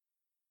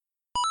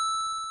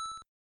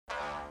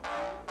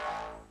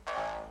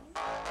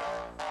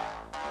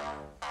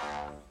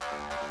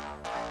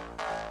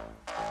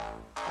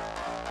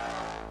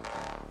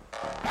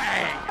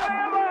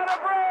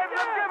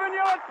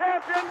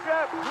We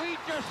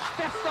just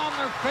stepped on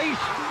their face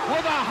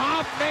with a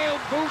hobnail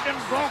boot and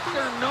broke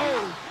their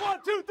nose. 1,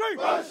 2, 3,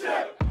 push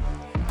it!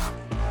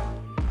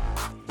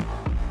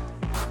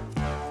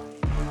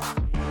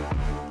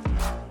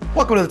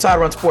 Welcome to the Tide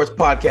Run Sports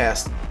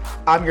Podcast.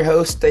 I'm your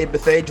host, Dave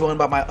Bethay, joined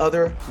by my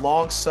other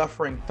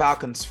long-suffering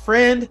Falcons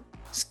friend,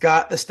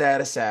 Scott the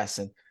Stat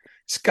Assassin.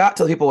 Scott,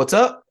 tell people what's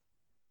up.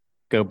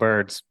 Go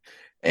Birds.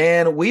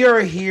 And we are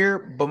here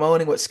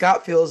bemoaning what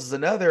Scott feels is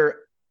another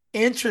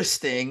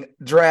interesting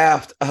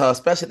draft,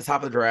 especially at the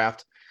top of the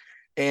draft.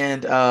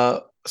 And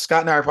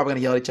Scott and I are probably going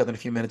to yell at each other in a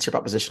few minutes here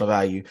about positional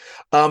value.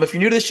 If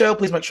you're new to the show,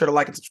 please make sure to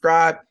like and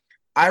subscribe.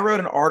 I wrote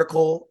an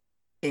article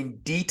in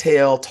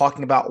detail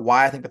talking about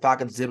why I think the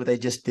Falcons did what they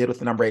just did with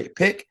the number 8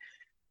 pick.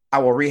 I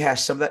will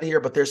rehash some of that here,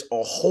 but there's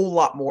a whole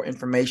lot more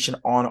information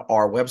on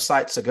our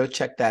website. So go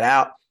check that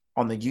out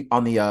on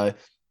the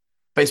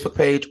Facebook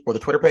page or the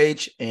Twitter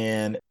page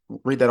and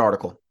read that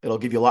article. It'll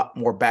give you a lot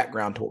more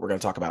background to what we're going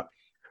to talk about.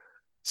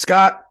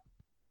 Scott,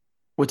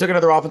 we took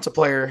another offensive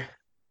player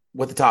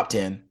with the top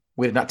 10.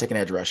 We did not take an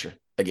edge rusher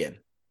again.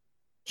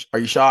 Are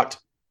you shocked?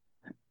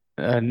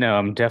 No,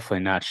 I'm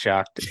definitely not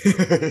shocked.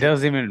 It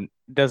doesn't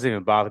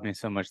even bother me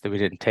so much that we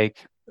didn't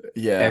take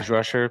edge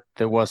rusher.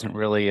 There wasn't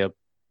really a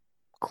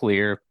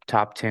clear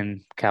top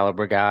 10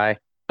 caliber guy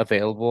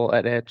available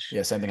at edge.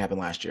 Yeah, same thing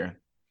happened last year.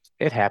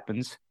 It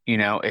happens. You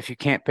know, if you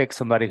can't pick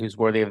somebody who's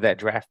worthy of that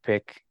draft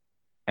pick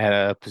at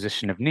a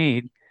position of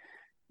need,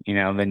 you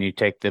know, then you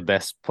take the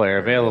best player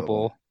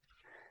available.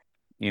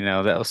 You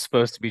know, that was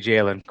supposed to be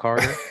Jalen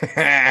Carter.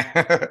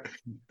 And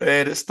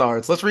it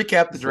starts. Let's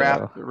recap the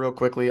draft real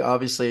quickly.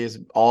 Obviously, as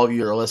all of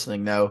you are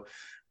listening know,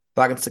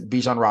 Falcons took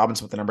Bijan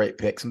Robinson with the number 8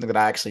 pick, something that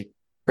I actually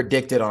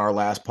predicted on our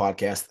last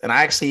podcast. And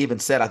I actually even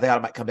said I think I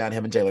might come down to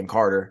him and Jalen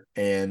Carter.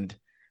 And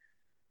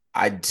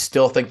I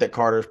still think that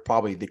Carter is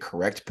probably the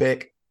correct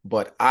pick,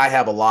 but I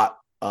have a lot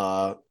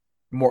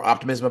more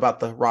optimism about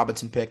the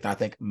Robinson pick than I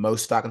think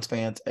most Falcons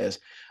fans, as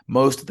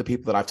most of the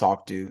people that I've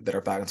talked to that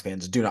are Falcons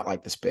fans do not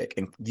like this pick,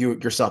 and you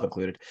yourself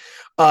included.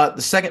 The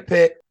second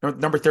pick,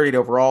 number 38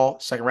 overall,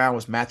 second round,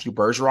 was Matthew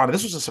Bergeron. And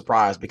this was a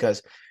surprise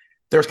because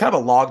there was kind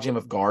of a logjam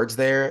of guards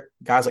there.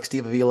 Guys like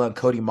Steve Avila and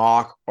Cody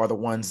Mock are the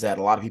ones that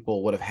a lot of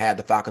people would have had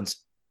the Falcons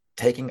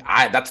taking.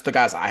 That's the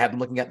guys I had them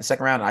looking at in the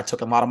second round, and I took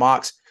a lot of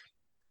mocks.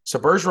 So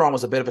Bergeron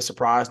was a bit of a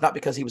surprise, not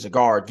because he was a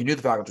guard. You knew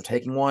the Falcons were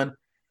taking one,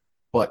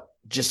 but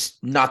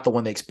just not the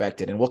one they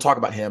expected. And we'll talk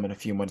about him in a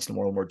few minutes in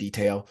more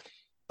detail.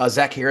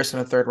 Zach Harrison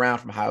in the third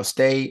round from Ohio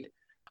State.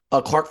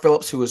 Clark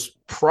Phillips, who was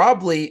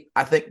probably,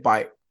 I think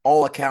by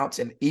all accounts,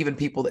 and even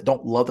people that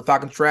don't love the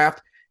Falcons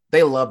draft,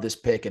 they love this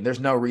pick, and there's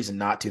no reason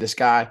not to. This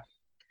guy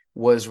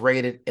was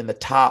rated in the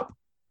top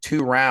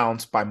 2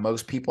 rounds by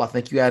most people. I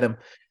think you had him,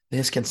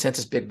 his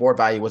consensus big board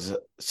value was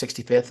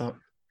 65th.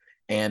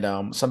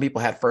 And some people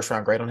had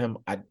first-round grade on him.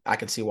 I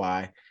can see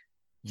why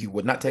you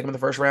would not take him in the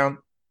first round.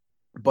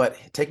 But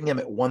taking him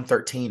at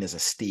 113 is a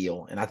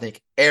steal, and I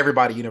think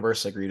everybody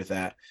universally agreed with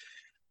that.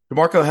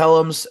 DeMarco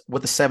Hellams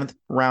with the 7th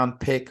round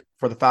pick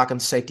for the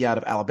Falcons, safety out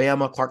of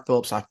Alabama. Clark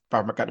Phillips, I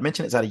forgot to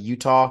mention, is out of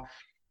Utah.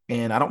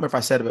 And I don't remember if I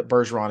said it, but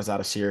Bergeron is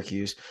out of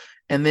Syracuse.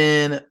 And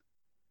then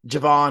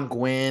Javon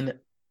Gwynn,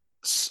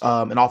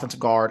 an offensive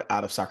guard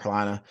out of South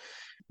Carolina.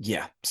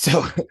 Yeah,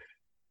 so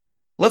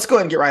let's go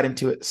ahead and get right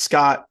into it.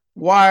 Scott,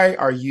 why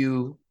are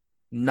you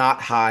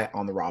not high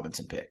on the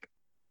Robinson pick?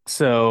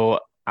 So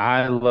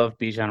I love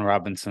Bijan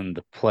Robinson,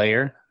 the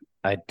player.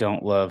 I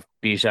don't love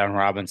Bijan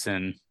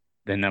Robinson,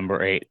 the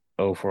number 8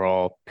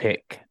 overall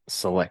pick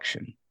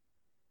selection.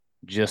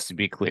 Just to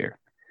be clear,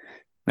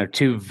 they're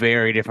two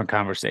very different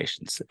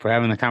conversations. If we're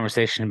having the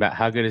conversation about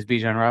how good is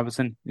Bijan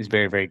Robinson, he's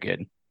very, very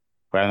good. If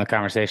we're having the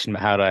conversation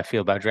about how do I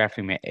feel about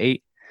drafting him at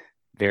 8,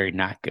 very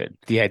not good.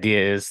 The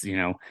idea is, you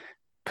know,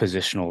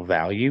 positional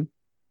value.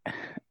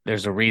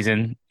 There's a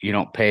reason you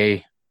don't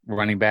pay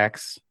running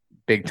backs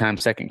big time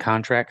second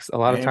contracts a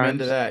lot of times.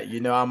 To that. You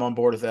know, I'm on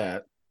board with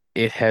that.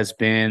 It has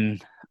been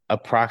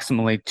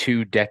approximately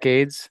 2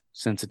 decades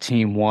since a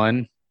team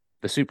won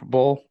the Super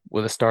Bowl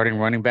with a starting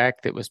running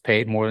back that was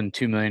paid more than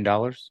 $2 million.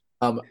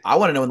 I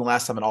want to know when the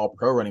last time an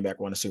all-pro running back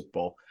won a Super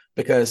Bowl,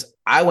 because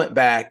I went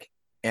back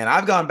and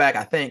I've gone back,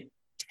 I think,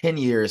 10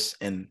 years,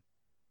 and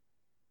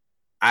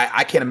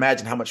I can't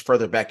imagine how much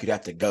further back you'd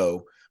have to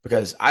go,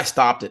 because I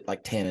stopped at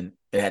like 10 and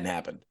it hadn't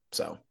happened.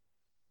 So,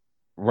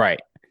 right.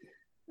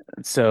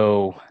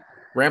 So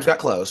Rams got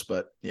close,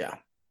 but yeah.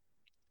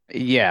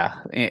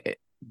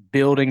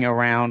 Building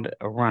around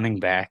a running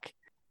back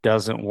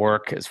doesn't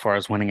work as far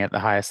as winning at the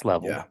highest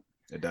level. Yeah,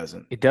 it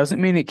doesn't. It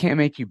doesn't mean it can't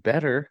make you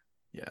better.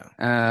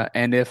 Yeah.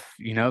 And if,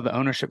 you know, the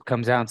ownership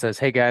comes out and says,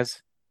 hey,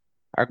 guys,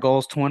 our goal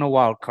is to win a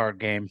wild card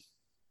game.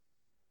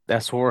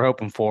 That's what we're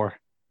hoping for.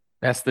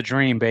 That's the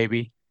dream,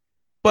 baby.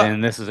 But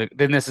then this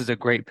is a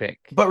great pick.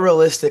 But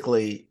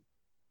realistically,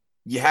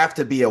 you have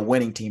to be a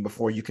winning team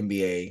before you can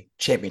be a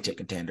championship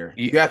contender.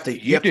 You have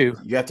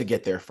to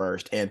get there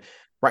first. And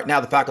right now,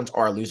 the Falcons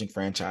are a losing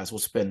franchise. We'll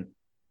spend,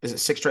 is it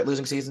 6 straight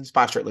losing seasons?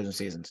 5 straight losing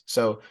seasons.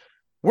 So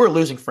we're a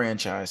losing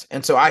franchise.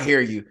 And so I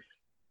hear you.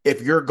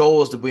 If your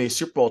goal is to be a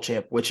Super Bowl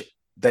champ, which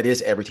that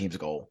is every team's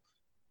goal.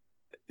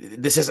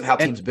 This isn't how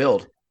teams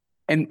build.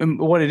 And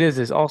what it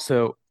is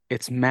also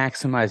it's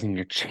maximizing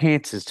your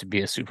chances to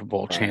be a Super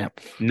Bowl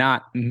champ,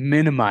 not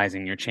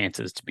minimizing your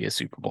chances to be a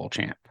Super Bowl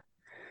champ.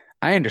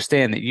 I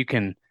understand that you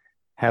can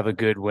have a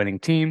good winning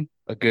team,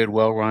 a good,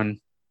 well-run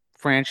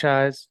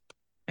franchise,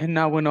 and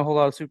not win a whole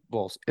lot of Super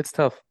Bowls. It's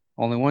tough.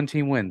 Only one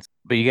team wins.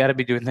 But you got to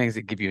be doing things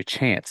that give you a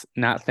chance,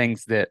 not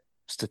things that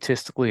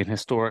statistically and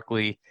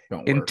historically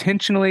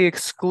intentionally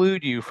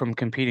exclude you from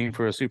competing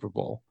for a Super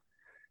Bowl,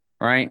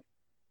 right?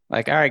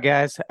 Like, all right,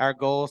 guys, our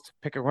goal is to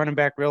pick a running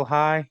back real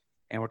high,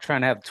 and we're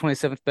trying to have the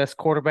 27th best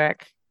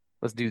quarterback.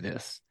 Let's do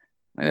this.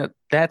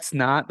 That's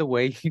not the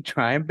way you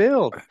try and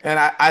build. And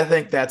I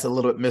think that's a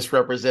little bit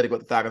misrepresenting what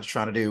the Falcons are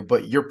trying to do,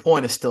 but your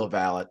point is still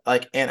valid.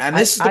 Like, and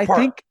this is the part. I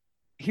think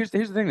here's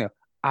the thing though.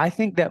 I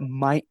think that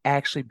might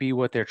actually be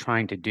what they're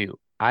trying to do.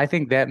 I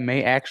think that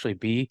may actually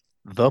be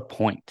the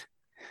point.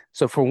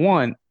 So for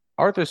one,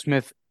 Arthur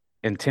Smith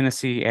in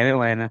Tennessee and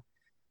Atlanta,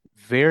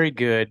 very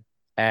good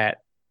at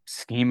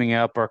scheming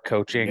up or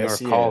coaching or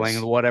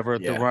calling whatever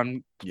the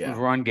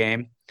run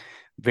game.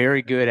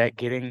 Very good at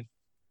getting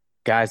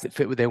guys that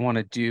fit what they want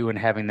to do and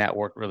having that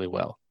work really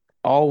well.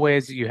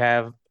 Always you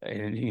have,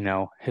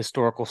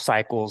 historical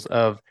cycles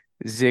of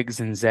zigs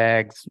and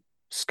zags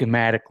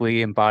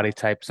schematically and body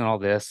types and all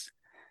this.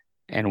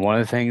 And one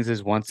of the things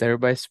is once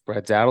everybody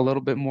spreads out a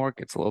little bit more,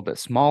 gets a little bit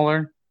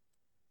smaller,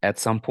 at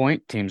some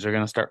point teams are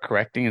going to start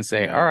correcting and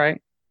say, all right,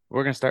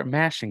 we're going to start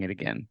mashing it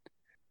again.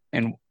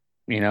 And,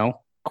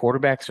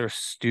 quarterbacks are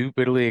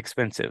stupidly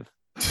expensive,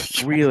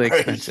 really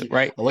expensive,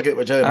 right? Look at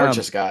what Jalen Hurts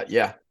just got.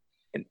 Yeah.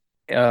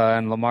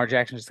 And Lamar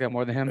Jackson just got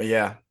more than him.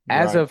 Yeah.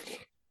 As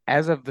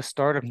of the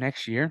start of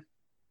next year,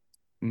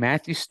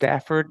 Matthew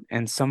Stafford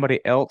and somebody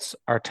else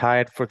are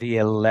tied for the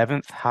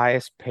 11th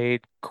highest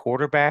paid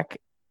quarterback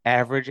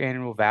average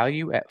annual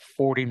value at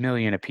 $40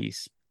 million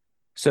apiece.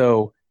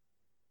 So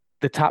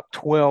the top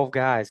 12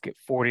 guys get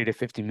 40 to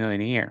 50 million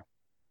a year.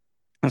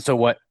 And so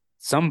what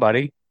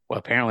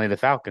apparently the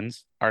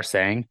Falcons are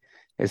saying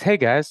is, hey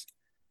guys,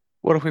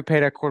 what if we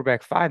paid our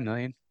quarterback $5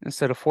 million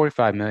instead of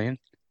 $45 million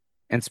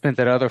and spent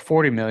that other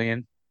 $40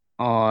 million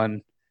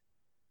on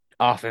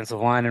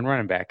offensive line and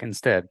running back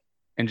instead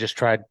and just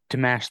tried to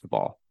mash the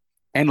ball?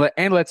 And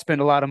let's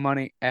spend a lot of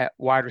money at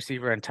wide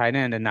receiver and tight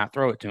end and not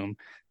throw it to them.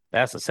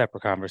 That's a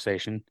separate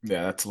conversation.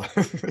 Yeah,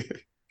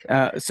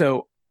 that's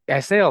so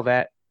I say all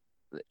that.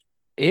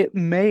 It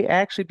may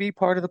actually be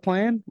part of the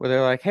plan where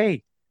they're like,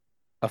 hey,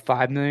 a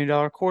 $5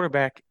 million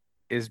quarterback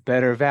is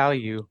better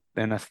value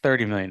than a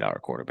 $30 million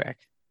quarterback.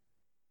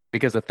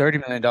 Because a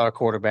 $30 million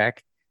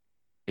quarterback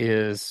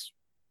is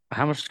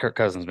how much does Kirk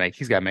Cousins make?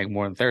 He's got to make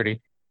more than 30.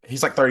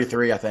 He's like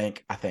 33, I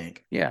think.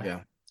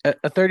 Yeah.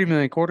 A 30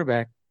 million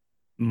quarterback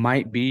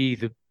might be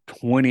the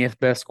 20th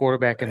best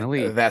quarterback in the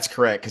league. That's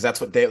correct. Because that's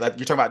what you're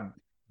talking about.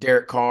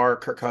 Derek Carr,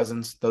 Kirk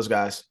Cousins, those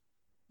guys.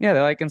 Yeah,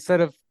 they're like,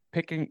 instead of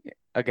picking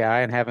a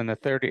guy and having the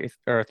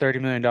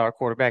 $30 million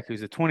quarterback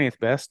who's the 20th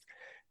best,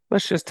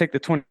 let's just take the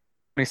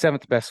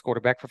 27th best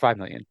quarterback for $5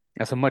 million.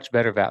 That's a much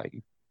better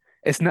value.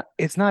 It's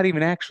not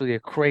even actually a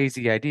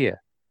crazy idea.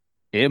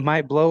 It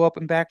might blow up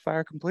and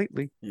backfire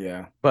completely.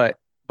 Yeah. But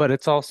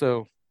it's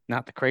also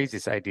not the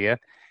craziest idea.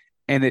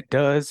 And it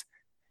does,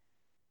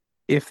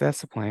 if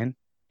that's the plan,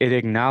 it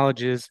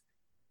acknowledges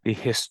the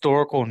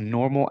historical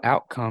normal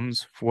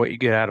outcomes for what you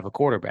get out of a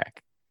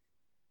quarterback.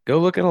 Go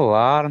look at a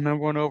lot of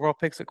number one overall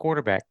picks at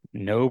quarterback.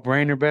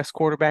 No-brainer best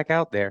quarterback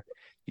out there.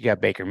 You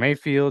got Baker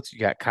Mayfield's, you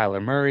got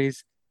Kyler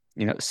Murray's,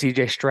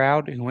 CJ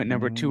Stroud, who went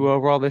number 2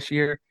 overall this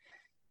year.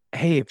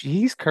 Hey, if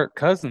he's Kirk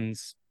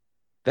Cousins,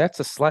 that's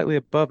a slightly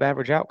above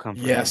average outcome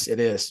for him. Yes, it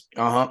is.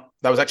 That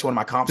was actually one of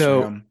my comps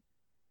for him.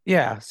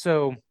 Yeah,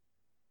 so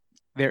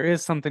there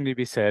is something to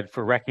be said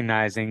for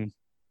recognizing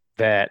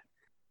that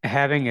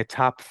having a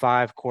top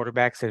 5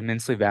 quarterback is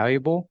immensely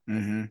valuable,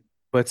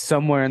 but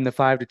somewhere in the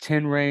 5 to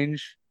 10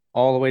 range,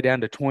 all the way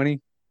down to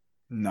 20,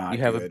 you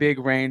have a big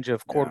range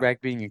of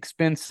quarterback being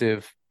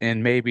expensive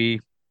and maybe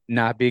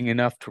not being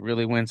enough to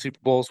really win Super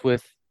Bowls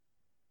with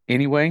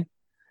anyway.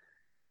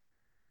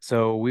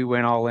 So we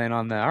went all in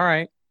on all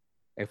right,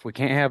 if we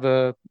can't have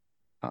a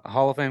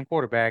Hall of Fame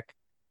quarterback,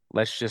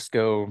 let's just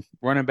go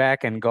running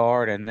back and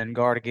guard and then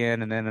guard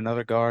again and then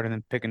another guard and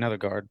then pick another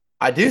guard.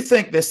 I do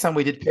think this time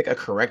we did pick a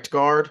correct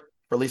guard,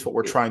 for at least what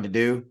we're trying to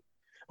do.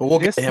 But we'll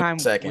get to him in a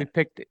second.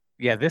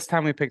 This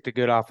time we picked a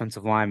good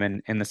offensive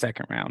lineman in the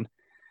second round.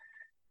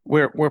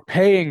 We're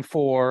paying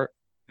for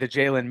the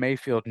Jalen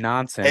Mayfield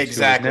nonsense.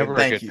 Exactly. Never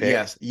a good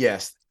pick.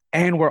 Yes.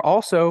 And we're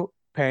also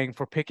paying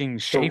for picking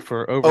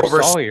Schaefer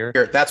over Sawyer.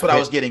 That's what I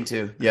was getting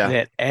to. Yeah.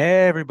 That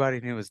everybody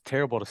knew was a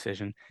terrible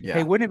decision. Yeah.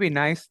 Hey, wouldn't it be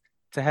nice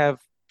to have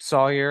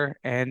Sawyer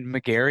and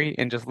McGarry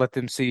and just let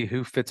them see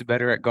who fits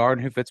better at guard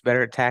and who fits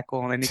better at tackle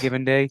on any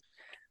given day?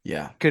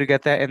 Yeah. Could have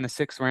got that in the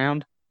 6th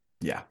round.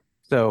 Yeah.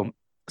 So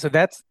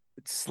that's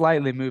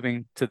slightly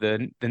moving to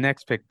the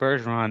next pick,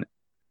 Bergeron.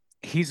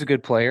 He's a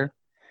good player.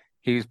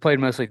 He's played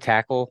mostly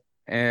tackle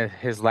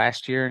his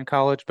last year in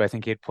college, but I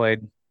think he had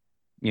played,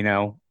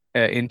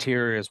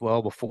 interior as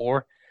well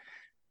before.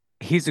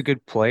 He's a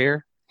good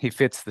player. He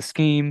fits the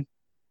scheme.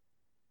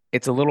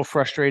 It's a little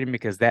frustrating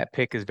because that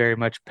pick is very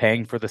much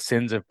paying for the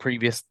sins of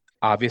previous,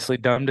 obviously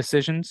dumb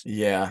decisions.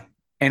 Yeah.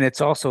 And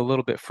it's also a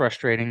little bit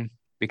frustrating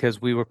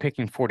because we were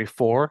picking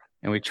 44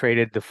 and we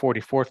traded the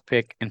 44th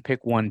pick and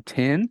pick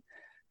 110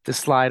 to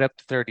slide up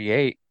to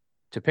 38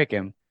 to pick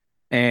him.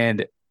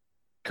 And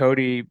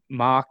Cody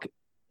Mock,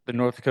 the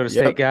North Dakota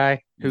State Yep.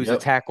 guy, who's a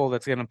Yep. tackle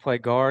that's going to play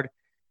guard,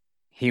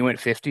 he went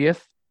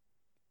 50th.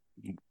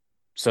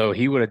 So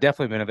he would have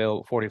definitely been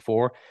available at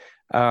 44.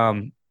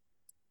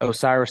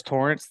 Osiris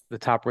Torrance, the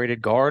top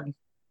rated guard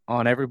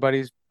on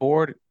everybody's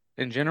board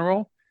in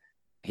general,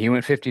 he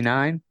went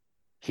 59.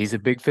 He's a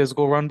big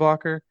physical run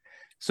blocker.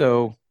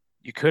 So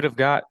you might have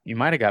got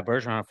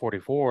Bergeron at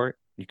 44.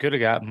 You could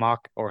have got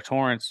Mock or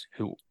Torrance,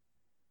 who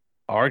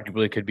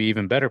arguably could be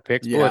even better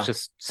picks. But let's Yeah.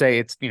 just say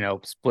it's,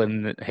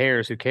 splitting the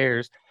hairs. Who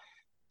cares?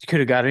 You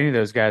could have got any of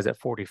those guys at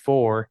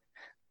 44.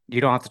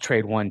 You don't have to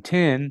trade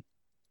 110.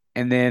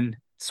 And then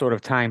sort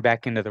of tying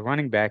back into the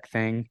running back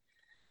thing,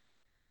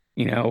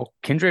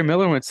 Kendre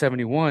Miller went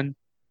 71.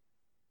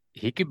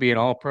 He could be an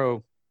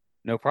all-pro,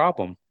 no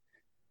problem.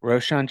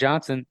 Roshan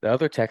Johnson, the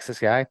other Texas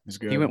guy, He's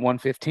he good. went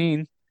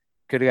 115.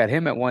 Could have got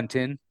him at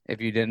 110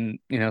 if you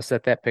didn't,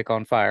 set that pick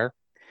on fire.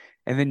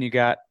 And then you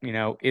got,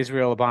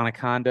 Israel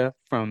Abanikanda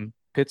from I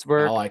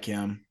Pittsburgh. like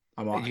him.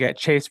 You got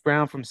Chase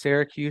Brown from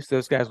Syracuse.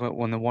 Those guys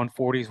won the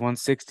 140s,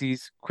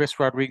 160s. Chris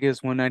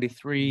Rodriguez,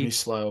 193. He's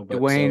slow, but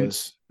so Dwayne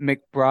is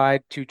McBride,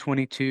 I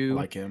 222.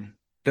 like him.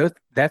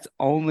 That's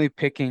only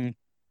picking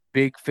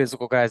big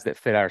physical guys that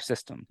fit our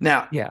system.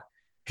 Now, Yeah.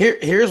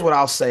 here's what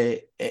I'll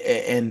say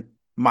in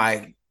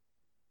my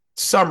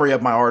summary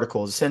of my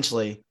article is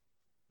essentially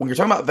when you're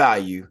talking about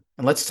value,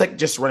 and let's take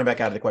just running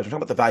back out of the question, we're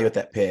talking about the value at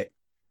that pick.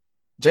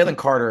 Jalen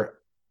Carter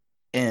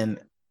and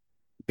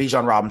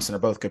Bijan Robinson are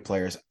both good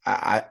players.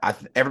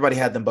 Everybody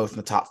had them both in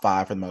the top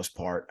 5 for the most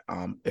part.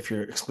 If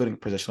you're excluding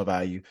positional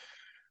value,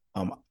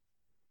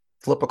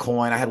 flip a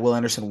coin. I had Will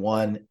Anderson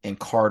 1 and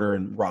Carter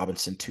and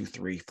Robinson 2,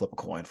 3. Flip a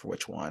coin for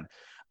which one.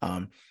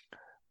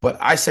 But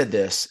I said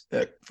this,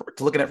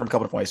 looking at it from a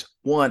couple of points.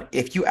 One,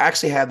 if you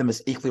actually have them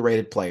as equally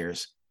rated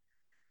players,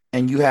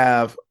 and you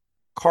have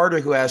Carter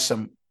who has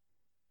some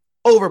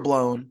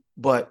overblown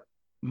but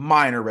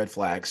minor red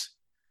flags,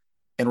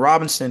 and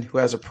Robinson who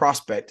has a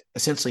prospect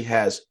essentially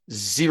has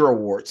 0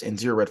 warts and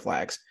 0 red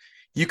flags,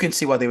 you can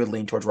see why they would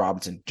lean towards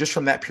Robinson just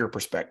from that pure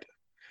perspective.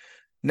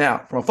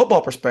 Now, from a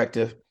football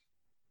perspective,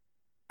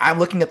 I'm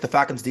looking at the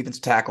Falcons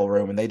defensive tackle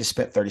room, and they just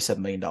spent $37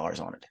 million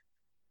on it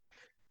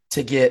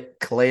to get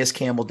Calais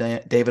Campbell,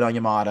 David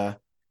Onyemata,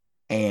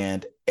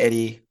 and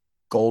Eddie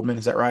Goldman.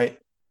 Is that right?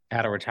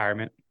 Out of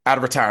retirement. Out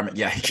of retirement.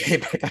 Yeah, he came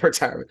back out of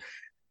retirement.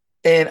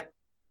 And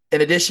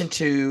in addition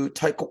to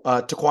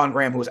Taquan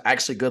Graham, who was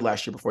actually good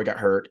last year before he got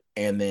hurt,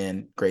 and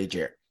then Grady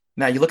Jarrett.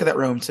 Now, you look at that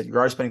room and say you're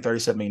already spending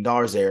 $37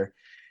 million there.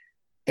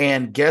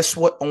 And guess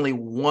what? Only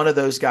one of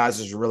those guys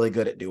is really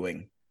good at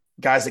doing.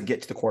 Guys that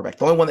get to the quarterback.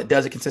 The only one that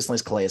does it consistently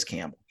is Calais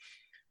Campbell.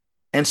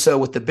 And so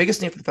with the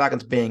biggest need for the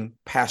Falcons being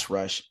pass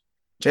rush,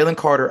 Jalen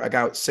Carter, a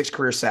guy with 6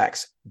 career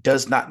sacks,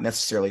 does not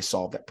necessarily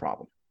solve that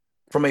problem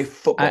from a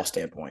football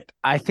standpoint.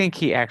 I think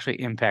he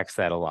actually impacts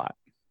that a lot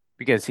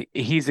because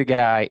he's a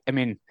guy. I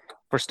mean,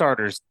 for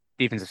starters,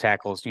 defensive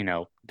tackles,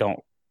 don't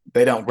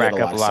rack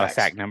up a lot of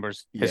sack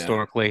numbers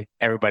historically.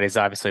 Everybody's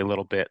obviously a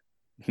little bit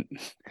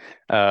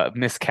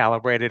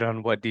miscalibrated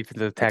on what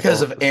defensive tackle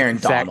because of Aaron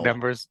sack Donald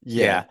numbers.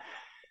 Yeah.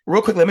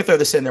 Real quick, let me throw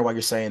this in there while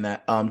you're saying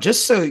that.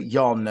 Just so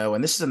y'all know,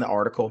 and this is in the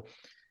article,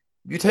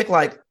 you take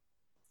like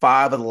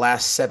 5 of the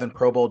last 7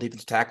 Pro Bowl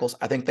defensive tackles.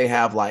 I think they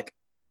have like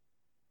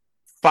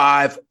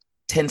 5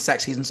 10-sack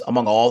seasons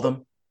among all of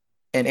them.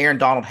 And Aaron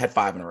Donald had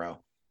 5 in a row.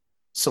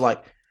 So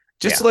like,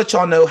 just to let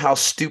y'all know how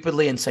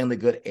stupidly, insanely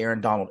good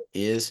Aaron Donald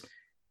is,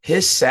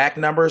 his sack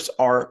numbers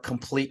are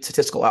complete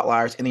statistical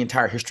outliers in the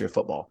entire history of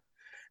football.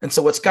 And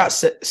so what Scott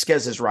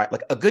Skez is right.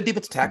 Like a good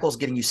defensive tackle is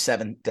getting you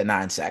 7 to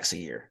 9 sacks a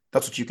year.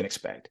 That's what you can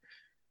expect.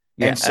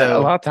 Yeah, and so a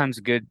lot of times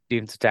a good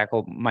defensive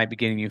tackle might be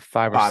getting you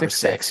 5 or 6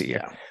 sacks a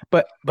year. Yeah.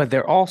 But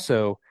they're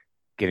also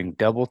getting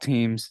double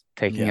teams,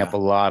 taking up a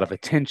lot of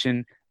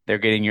attention. They're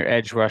getting your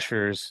edge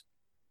rushers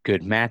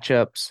good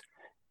matchups.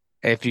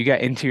 If you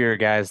got interior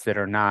guys that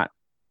are not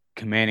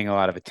commanding a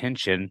lot of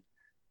attention,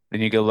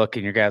 then you go look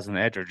and your guys on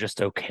the edge are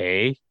just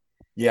okay.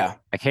 Yeah.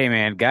 Like, hey,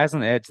 man, guys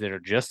on the edge that are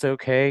just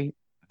okay,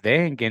 they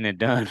ain't getting it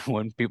done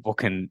when people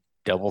can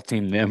double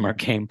team them or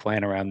game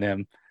plan around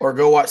them. Or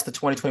go watch the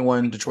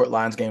 2021 Detroit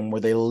Lions game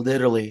where they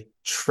literally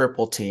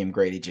triple team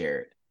Grady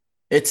Jarrett.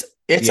 It's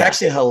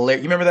actually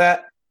hilarious. You remember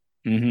that?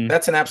 Mm-hmm.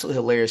 That's an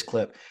absolutely hilarious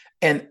clip.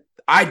 And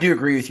I do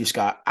agree with you,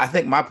 Scott. I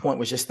think my point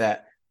was just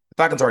that the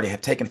Falcons already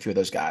have taken a few of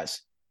those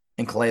guys,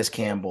 and Calais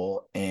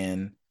Campbell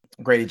and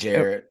Grady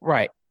Jarrett.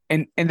 Right.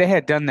 And they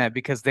had done that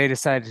because they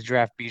decided to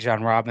draft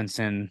Bijan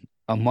Robinson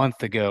a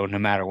month ago, no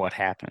matter what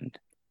happened.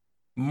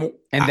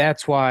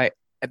 That's why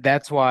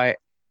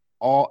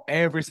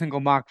every single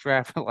mock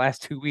draft the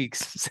last 2 weeks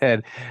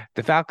said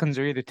the Falcons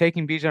are either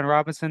taking Bijan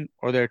Robinson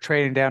or they're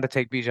trading down to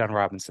take Bijan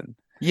Robinson.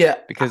 Yeah.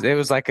 Because it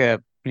was like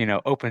a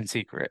open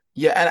secret.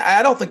 Yeah, and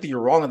I don't think that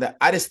you're wrong on that.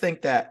 I just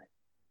think that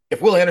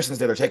if Will Anderson's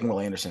there, they're taking Will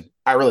Anderson.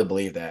 I really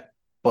believe that.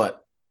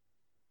 But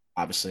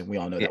obviously, we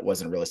all know that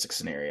wasn't a realistic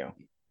scenario.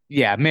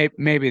 Yeah,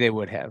 maybe they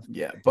would have.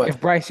 Yeah, but if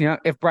Bryce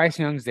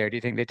Young's there, do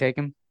you think they take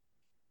him?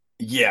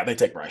 Yeah, they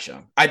take Bryce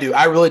Young. I do.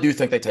 I really do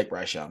think they take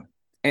Bryce Young.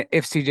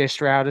 If CJ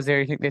Stroud is there,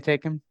 you think they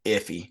take him?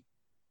 Iffy.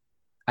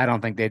 I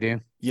don't think they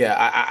do. Yeah,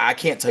 I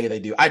can't tell you they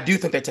do. I do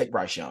think they take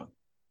Bryce Young.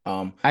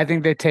 I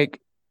think they trade.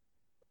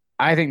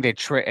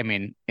 I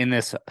mean, in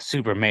this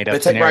super made up they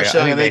take scenario, Bryce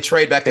Young and they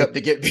trade back up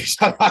to get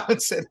Bijan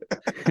Robinson.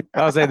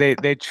 I'll say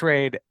they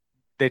trade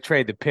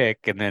the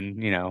pick and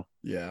then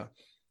yeah,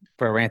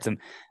 for a ransom.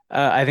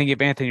 I think if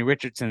Anthony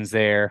Richardson's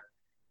there,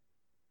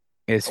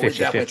 is 50-50. We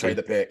definitely trade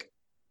the pick.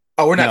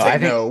 Oh, we're not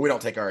taking. We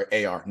don't take our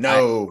AR.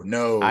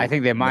 No. I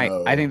think they might.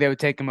 I think they would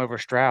take him over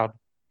Stroud.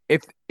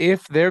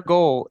 If their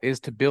goal is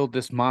to build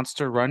this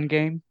monster run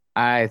game,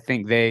 I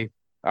think they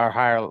are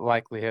higher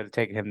likelihood of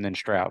taking him than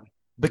Stroud.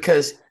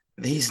 Because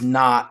he's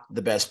not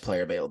the best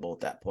player available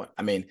at that point.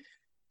 I mean,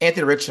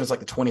 Anthony Richardson is like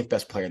the 20th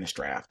best player in this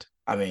draft.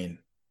 I mean,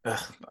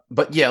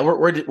 but yeah,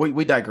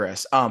 we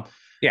digress.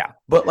 Yeah.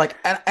 But like,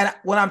 and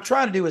what I'm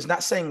trying to do is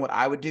not saying what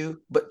I would do,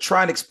 but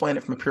trying to explain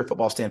it from a pure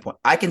football standpoint.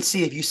 I can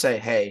see if you say,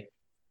 hey,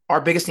 our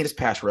biggest need is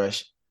pass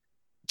rush.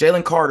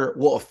 Jalen Carter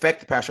will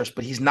affect the pass rush,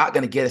 but he's not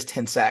going to get us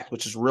 10 sacks,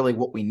 which is really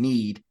what we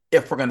need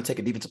if we're going to take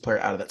a defensive player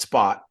out of that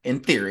spot.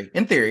 In theory,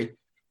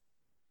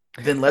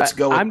 then let's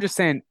go. I'm just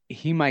saying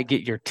he might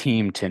get your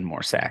team 10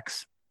 more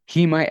sacks.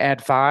 He might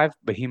add 5,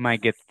 but he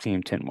might get the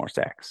team 10 more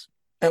sacks.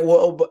 And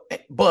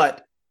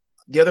but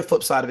the other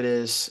flip side of it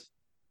is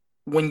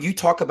when you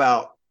talk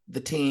about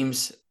the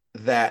teams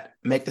that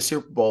make the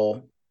Super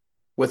Bowl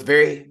with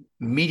very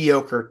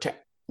mediocre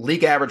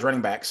league average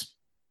running backs,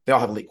 they all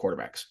have elite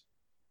quarterbacks.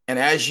 And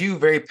as you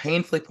very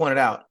painfully pointed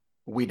out,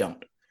 we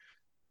don't.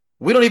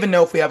 We don't even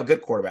know if we have a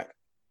good quarterback.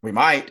 We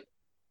might.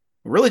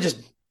 We really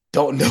just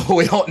don't know.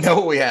 We don't know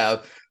what we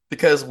have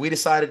because we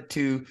decided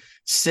to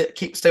stay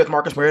with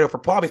Marcus Mariota for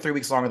probably 3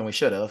 weeks longer than we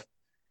should have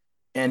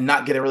and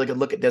not get a really good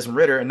look at Desmond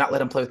Ridder and not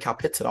let him play with Kyle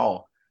Pitts at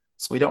all.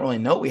 So we don't really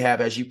know what we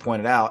have, as you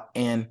pointed out.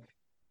 And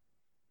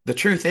the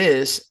truth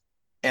is,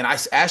 and I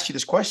asked you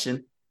this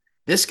question,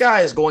 this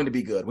guy is going to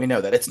be good. We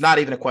know that. It's not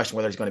even a question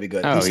whether he's going to be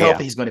good. He's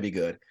healthy. He's going to be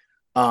good.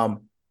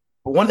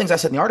 But one of the things I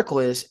said in the article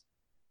is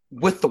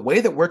with the way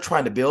that we're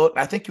trying to build,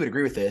 I think you would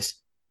agree with this,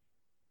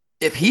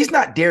 if he's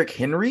not Derrick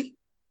Henry,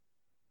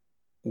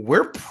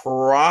 we're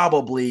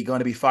probably going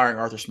to be firing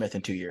Arthur Smith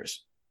in 2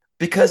 years.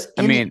 Because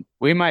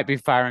we might be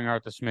firing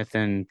Arthur Smith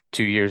in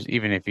 2 years,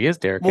 even if he is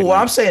Derrick Henry. What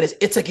I'm saying is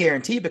it's a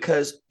guarantee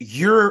because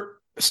you're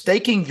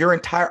staking your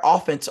entire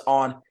offense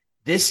on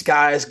this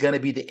guy is going to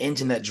be the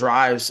engine that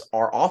drives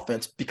our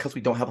offense because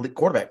we don't have elite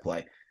quarterback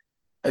play.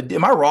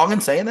 Am I wrong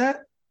in saying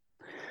that?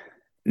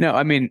 No,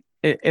 I mean,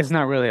 it's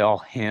not really all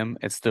him.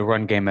 It's the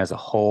run game as a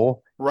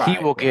whole. He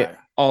will get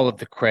all of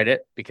the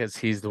credit because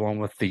he's the one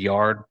with the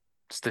yard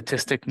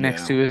statistic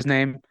next to his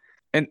name.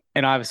 And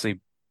obviously,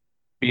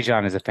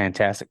 Bijan is a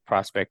fantastic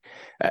prospect.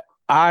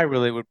 I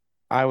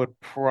would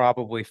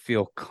probably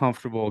feel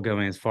comfortable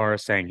going as far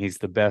as saying he's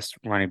the best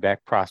running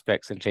back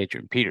prospect since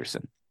Adrian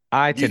Peterson.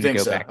 I tend to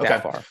go back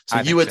that far. So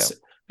you would,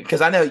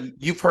 because I know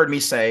you've heard me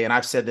say, and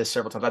I've said this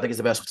several times, I think he's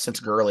the best since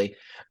Gurley.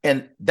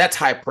 And that's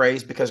high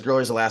praise because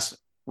Gurley's the last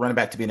running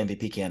back to be an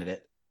MVP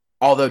candidate.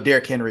 Although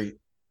Derrick Henry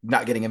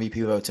not getting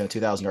MVP votes in a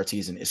 2,000-yard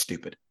season is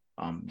stupid.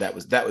 That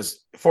was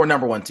for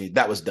number one seed.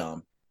 That was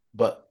dumb.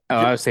 But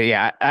I would say,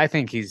 I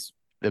think he's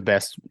the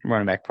best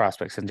running back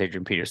prospect since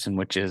Adrian Peterson,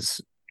 which is,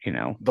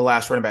 the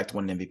last running back to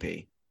win an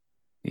MVP.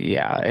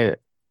 Yeah,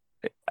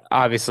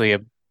 obviously a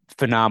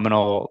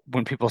phenomenal.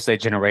 When people say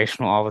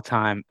generational all the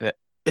time,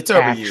 it's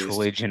overused.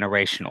 Actually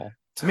generational.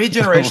 To me,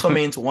 generational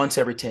means once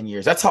every 10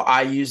 years. That's how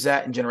I use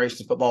that in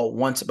generations football,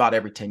 once about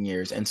every 10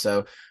 years. And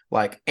so,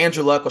 like,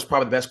 Andrew Luck was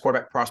probably the best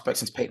quarterback prospect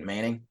since Peyton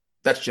Manning.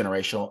 That's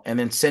generational. And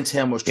then since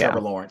him was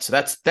Trevor Lawrence. So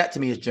that to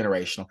me is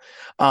generational.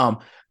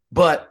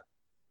 But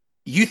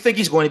you think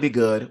he's going to be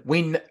good.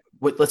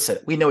 Let's say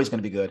we know he's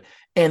going to be good.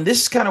 And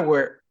this is kind of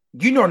where,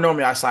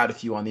 normally I side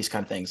with you on these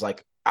kind of things.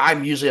 Like,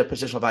 I'm usually a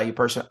positional value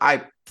person.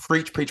 I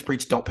preach,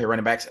 don't pay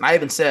running backs. And I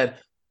even said,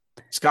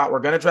 Scott, we're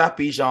going to draft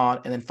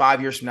Bijan, and then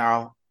 5 years from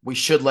now, we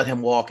should let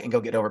him walk and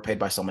go get overpaid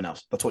by someone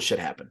else. That's what should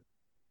happen.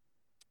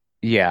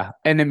 Yeah.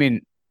 And I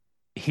mean,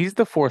 he's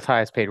the 4th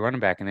highest paid running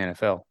back in the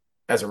NFL.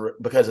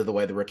 Because of the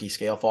way the rookie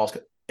scale falls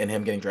and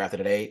him getting drafted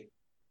at 8.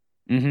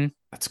 Mm-hmm.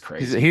 That's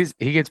crazy.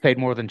 He gets paid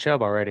more than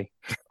Chubb already.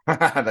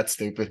 That's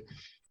stupid.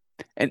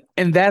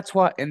 And that's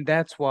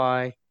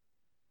why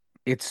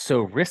it's so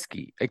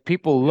risky. Like,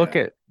 people look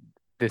at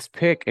this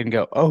pick and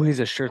go, "Oh, he's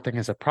a sure thing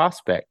as a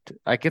prospect.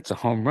 Like, it's a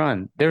home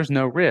run. There's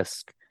no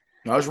risk."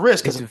 No, it's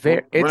risk because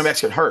running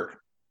backs get hurt.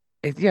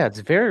 It's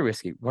very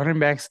risky. Running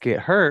backs get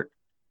hurt,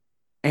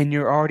 and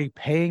you're already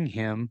paying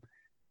him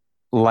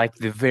like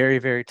the very,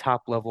 very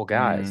top level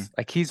guys.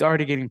 Like, he's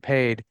already getting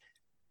paid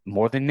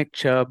more than Nick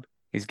Chubb.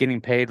 He's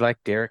getting paid like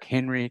Derrick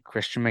Henry,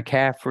 Christian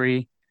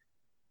McCaffrey.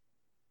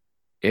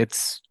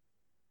 It's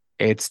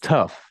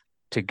tough.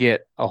 to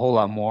get a whole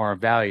lot more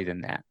value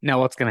than that. Now,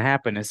 what's going to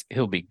happen is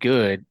he'll be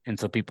good, and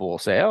so people will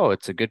say, "Oh,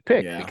 it's a good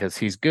pick because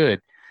he's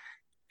good,"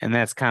 and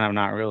that's kind of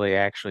not really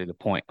actually the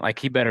point. Like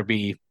he better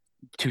be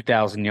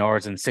 2,000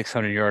 yards and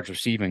 600 yards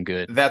receiving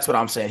good. That's what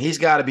I'm saying. He's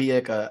got to be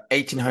like a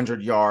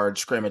 1,800 yard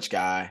scrimmage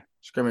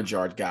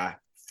yard guy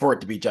for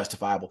it to be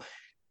justifiable,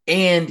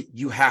 and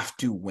you have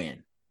to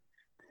win.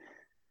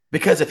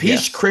 Because if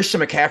he's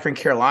Christian McCaffrey in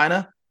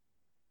Carolina,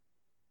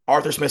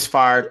 Arthur Smith's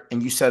fired,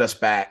 and you set us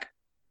back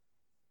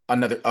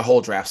a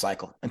whole draft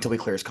cycle until we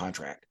clear his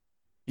contract.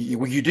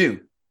 You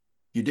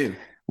do.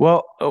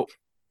 Well,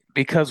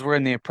 because we're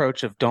in the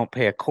approach of don't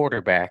pay a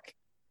quarterback,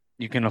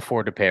 you can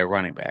afford to pay a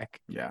running back.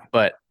 Yeah.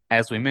 But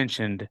as we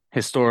mentioned,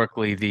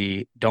 historically,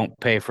 the don't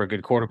pay for a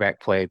good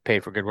quarterback play, pay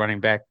for good running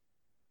back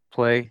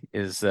play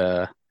is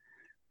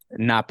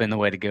not been the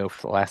way to go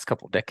for the last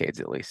couple of decades,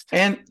 at least.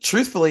 And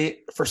truthfully,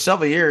 for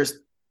several years,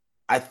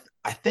 I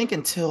think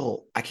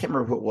until I can't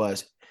remember who it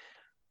was,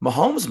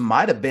 Mahomes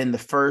might have been the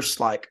first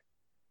like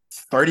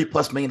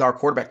 $30+ million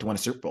quarterback to win a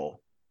Super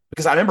Bowl.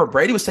 Because I remember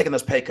Brady was taking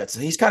those pay cuts.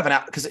 And he's kind of an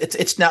out because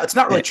it's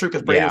not really true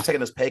because Brady was taking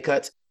those pay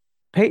cuts.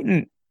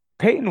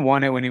 Peyton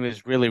won it when he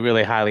was really,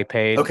 really highly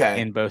paid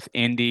in both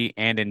Indy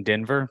and in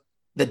Denver.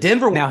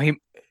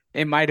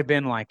 It might have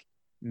been like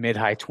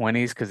mid-high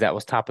 20s because that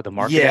was top of the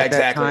market at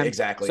that time.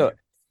 Exactly.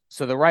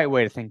 So the right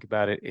way to think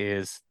about it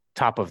is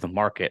top of the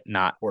market,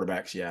 not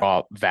quarterbacks,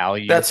 raw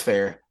value. That's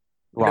fair.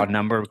 Raw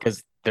number,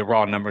 because the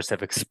raw numbers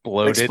have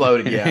exploded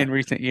in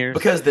recent years.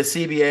 Because the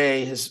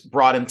CBA has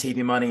brought in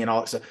TV money and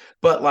all that stuff.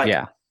 But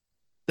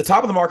the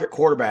top of the market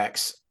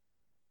quarterbacks,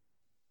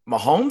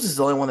 Mahomes is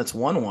the only one that's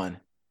won one.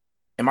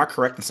 Am I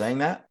correct in saying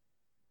that?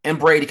 And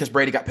Brady, because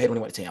Brady got paid when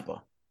he went to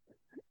Tampa.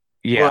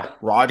 Yeah. But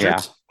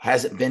Rodgers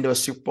hasn't been to a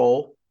Super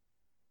Bowl.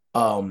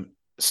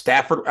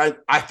 Stafford,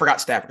 I forgot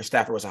Stafford because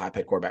Stafford was a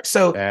high-paid quarterback.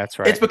 So that's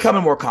right. It's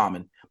becoming more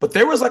common. But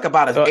there was like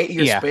about an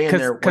 8-year span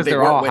there because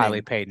they're all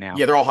highly paid now.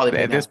 Yeah, they're all highly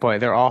paid at this point.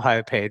 They're all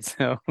highly paid.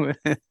 So,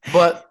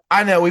 but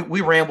I know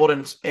we rambled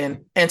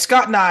and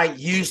Scott and I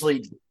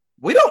usually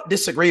we don't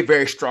disagree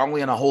very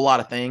strongly on a whole lot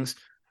of things.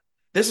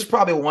 This is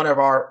probably one of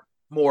our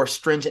more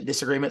stringent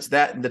disagreements.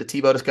 That and the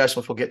Tebow discussion,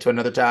 which we'll get to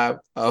another time.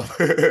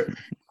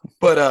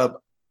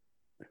 But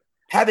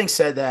having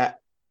said that,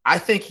 I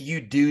think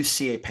you do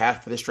see a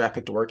path for this draft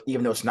pick to work,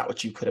 even though it's not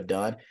what you could have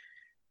done.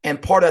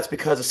 And part of that's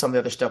because of some of the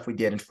other stuff we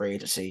did in free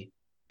agency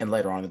and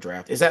later on in the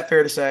draft. Is that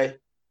fair to say?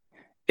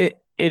 It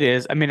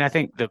is. I mean, I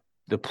think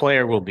the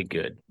player will be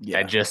good.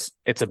 Yeah.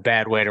 It's a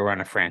bad way to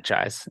run a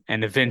franchise.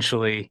 And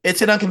eventually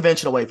it's an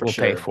unconventional way we'll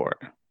pay for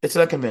it. It's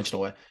an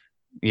unconventional way.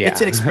 Yeah.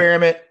 It's an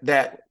experiment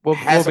that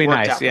hasn't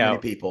worked out for many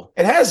people.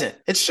 It hasn't.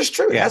 It's just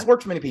true. It hasn't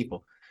worked for many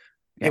people.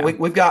 Yeah. And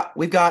we've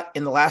got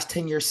in the last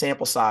 10-year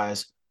sample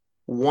size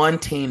one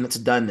team that's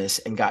done this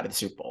and got to the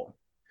Super Bowl.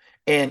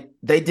 And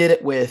they did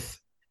it with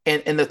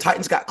and the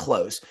Titans got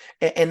close.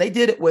 And they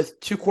did it with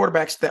two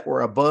quarterbacks that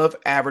were above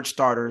average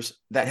starters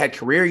that had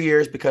career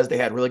years because they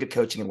had really good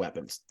coaching and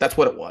weapons. That's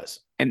what it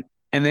was. And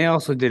they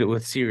also did it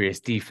with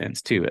serious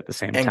defense too at the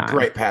same time. And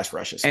great pass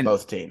rushes,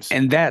 both teams.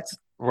 And that's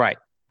right.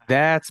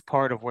 That's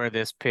part of where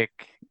this pick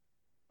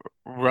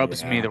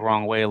rubs me the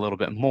wrong way a little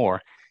bit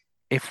more.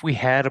 If we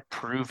had a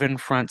proven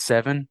front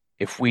seven,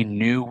 if we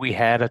knew we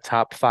had a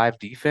top 5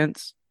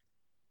 defense,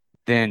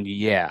 then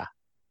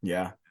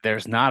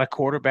there's not a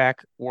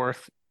quarterback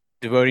worth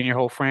devoting your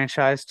whole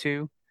franchise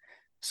to.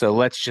 So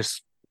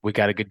we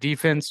got a good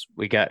defense.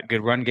 We got a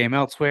good run game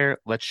elsewhere.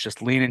 Let's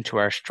just lean into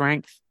our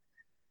strength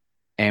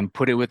and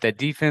put it with that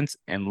defense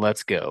and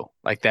let's go.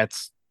 Like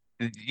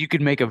you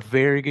could make a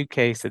very good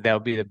case that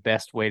would be the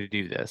best way to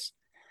do this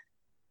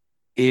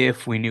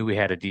if we knew we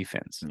had a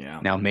defense. Yeah.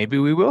 Now, maybe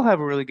we will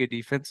have a really good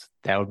defense.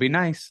 That would be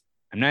nice.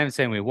 I'm not even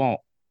saying we won't.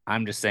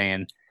 I'm just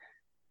saying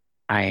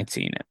I ain't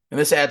seen it. And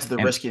this adds to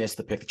the riskiness of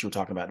the pick that you were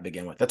talking about to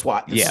begin with. That's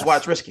why. This is why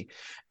it's risky.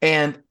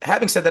 And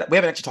having said that, we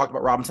haven't actually talked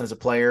about Robinson as a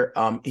player.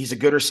 He's a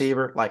good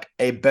receiver, like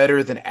a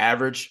better than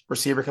average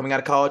receiver coming out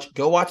of college.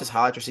 Go watch his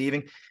highlights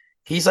receiving.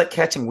 He's like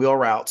catching wheel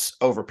routes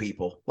over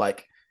people.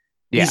 Like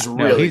he's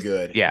really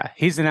good. Yeah,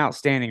 he's an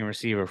outstanding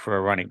receiver for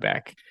a running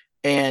back.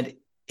 And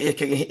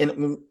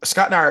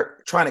Scott and I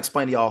are trying to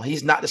explain to y'all,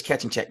 he's not just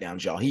catching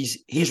checkdowns, y'all.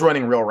 He's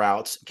running real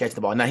routes, catching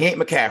the ball. Now, he ain't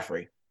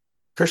McCaffrey.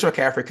 Christian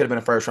McCaffrey could have been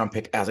a first-round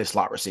pick as a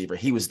slot receiver.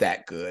 He was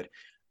that good.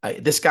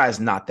 This guy is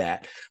not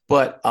that.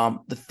 But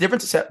the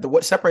difference,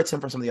 what separates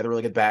him from some of the other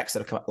really good backs that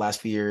have come up the last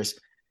few years,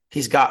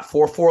 he's got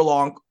 4.4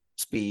 long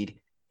speed.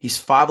 He's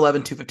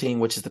 5'11", 215,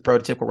 which is the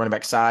prototypical running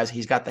back size.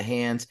 He's got the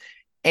hands.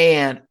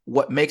 And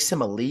what makes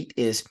him elite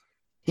is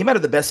he might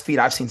have the best feet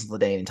I've seen since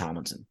LaDainian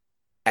Tomlinson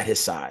at his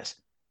size.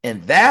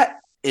 And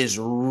that is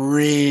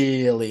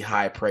really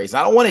high praise.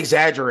 I don't want to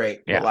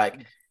exaggerate, but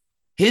like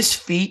his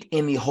feet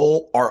in the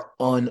hole are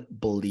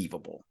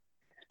unbelievable.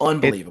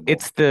 Unbelievable.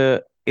 It's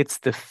the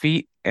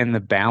feet and the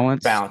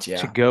balance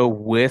to go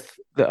with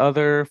the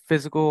other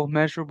physical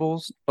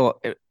measurables. Well,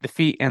 the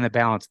feet and the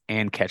balance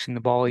and catching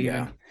the ball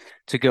even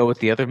to go with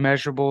the other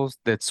measurables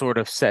that sort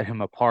of set him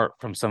apart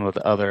from some of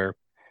the other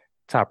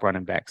top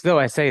running backs. Though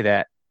I say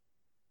that,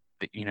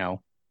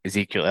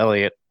 Ezekiel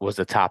Elliott was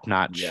a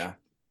top-notch Yeah.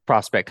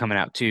 prospect coming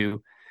out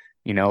too.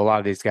 A lot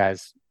of these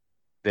guys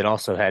that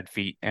also had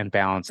feet and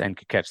balance and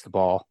could catch the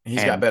ball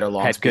He's got and better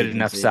long had good speed than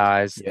enough Zeke.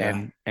 size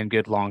Yeah. and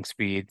good long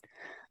speed.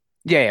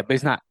 Yeah, but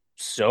he's not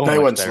so No, he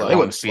much wasn't better slow. He long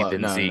wasn't speed slow.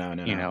 than No, Zeke, no,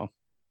 no, no,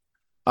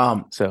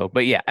 no. So,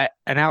 but yeah,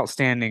 an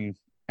outstanding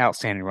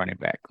running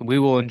back. We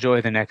will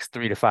enjoy the next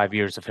 3 to 5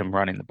 years of him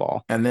running the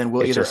ball. And then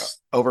we'll It's either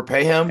just,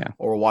 overpay him yeah.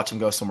 or we'll watch him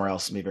go somewhere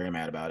else and be very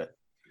mad about it.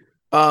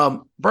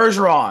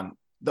 Bergeron,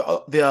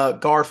 the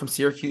guard from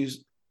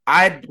Syracuse,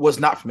 I was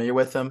not familiar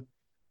with him.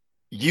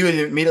 You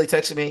immediately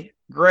texted me,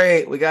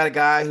 great, we got a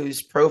guy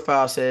whose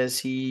profile says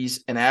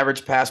he's an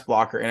average pass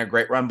blocker and a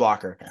great run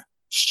blocker.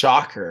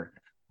 Shocker.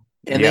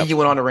 And then you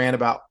went on to rant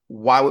about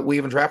why would we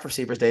even draft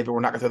receivers, David? We're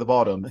not going to throw the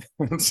ball to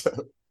him. So,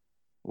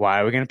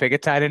 why are we going to pick a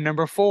tight end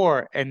number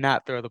 4 and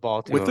not throw the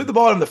ball to we him? threw the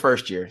ball to him the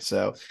first year.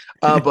 So,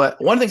 but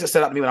one of the things that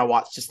stood out to me when I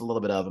watched just a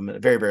little bit of him,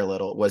 very, very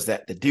little, was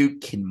that the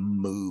dude can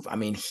move. I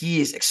mean,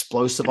 he is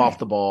explosive off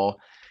the ball.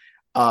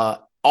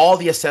 All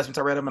the assessments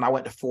I read him, and I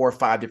went to 4 or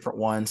 5 different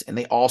ones, and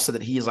they all said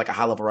that he is like a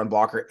high-level run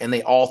blocker, and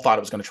they all thought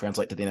it was going to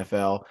translate to the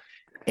NFL.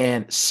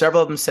 And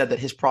several of them said that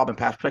his problem in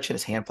pass protection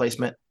is hand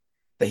placement,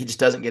 that he just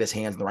doesn't get his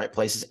hands in the right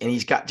places, and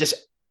he's got just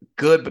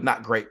good but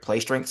not great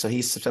play strength, so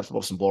he's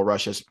susceptible to some bull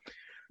rushes.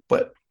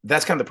 But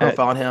that's kind of the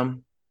profile on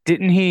him.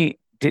 Didn't he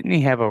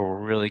have a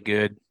really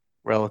good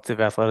relative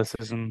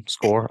athleticism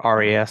score,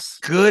 RAS?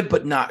 Good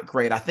but not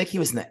great. I think he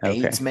was in the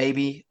Okay. 8s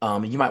maybe.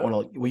 You might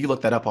want to – will you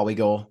look that up while we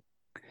go?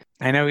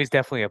 I know he's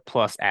definitely a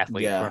plus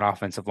athlete for an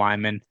offensive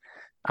lineman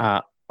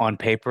on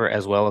paper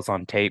as well as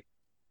on tape.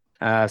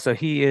 So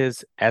he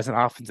is, as an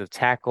offensive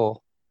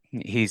tackle,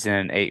 he's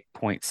an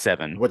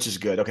 8.7. Which is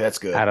good. Okay, that's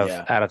good.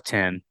 Out of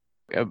 10.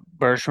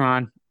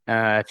 Bergeron,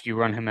 if you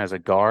run him as a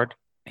guard,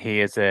 he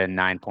is a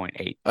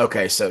 9.8.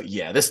 Okay, so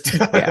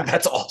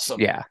that's awesome.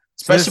 Yeah.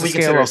 Especially when you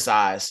consider his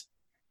size.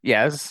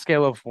 Yeah, it's a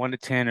scale of 1 to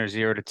 10 or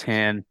 0 to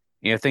 10.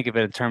 Think of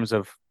it in terms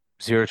of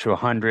 0 to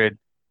 100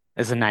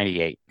 as a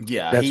 98.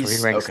 Yeah, that's where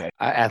he ranks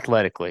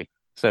athletically.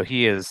 So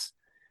he is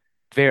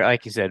very,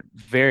 like you said,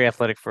 very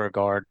athletic for a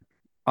guard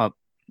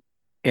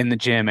in the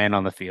gym and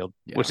on the field,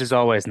 which is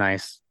always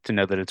nice to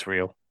know that it's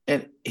real.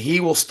 And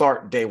he will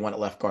start day one at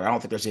left guard. I don't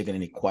think there's even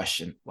any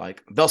question.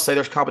 Like, they'll say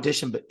there's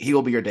competition, but he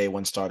will be your day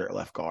one starter at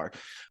left guard.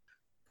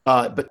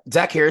 But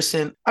Zach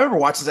Harrison, I remember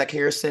watching Zach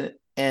Harrison,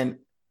 and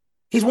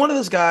he's one of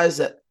those guys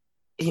that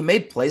he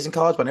made plays in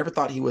college, but I never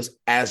thought he was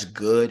as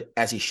good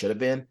as he should have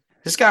been.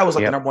 This guy was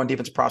like the number one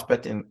defensive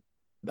prospect in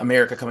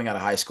America coming out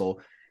of high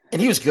school.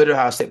 And he was good at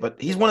Ohio State,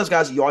 but he's one of those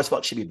guys that you always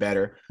felt should be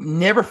better.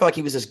 Never felt like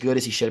he was as good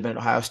as he should have been at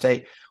Ohio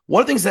State.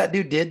 One of the things that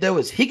dude did, though,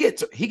 is he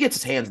gets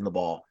his hands in the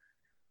ball.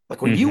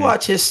 Like, when you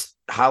watch his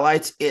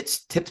highlights,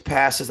 it's tipped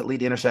passes that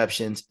lead to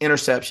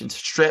interceptions,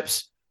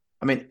 strips.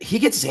 I mean, he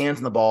gets his hands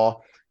in the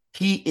ball.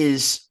 He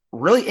is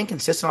really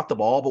inconsistent off the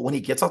ball, but when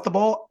he gets off the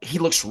ball, he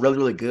looks really,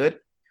 really good,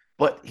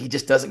 but he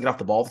just doesn't get off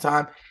the ball all the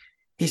time.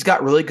 He's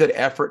got really good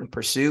effort and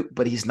pursuit,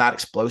 but he's not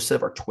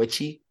explosive or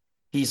twitchy.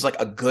 He's like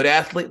a good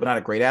athlete, but not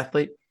a great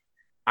athlete.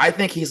 I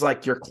think he's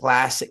like your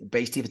classic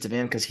base defensive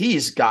end because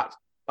he's got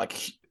like,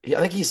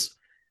 I think he's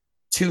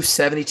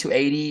 270,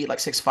 280, like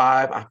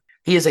 6'5".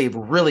 He is a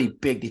really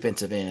big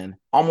defensive end,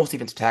 almost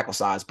defensive tackle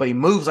size, but he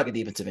moves like a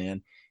defensive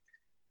end.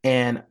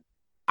 And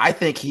I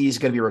think he's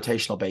going to be a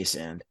rotational base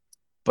end.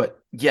 But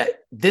yeah,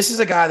 this is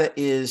a guy that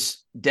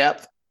is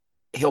depth.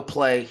 He'll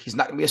play. He's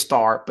not going to be a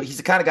star, but he's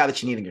the kind of guy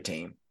that you need in your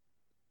team.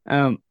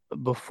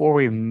 Before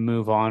we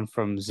move on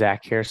from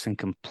Zach Harrison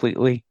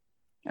completely,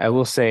 I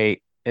will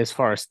say, as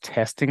far as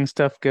testing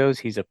stuff goes,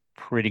 he's a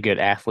pretty good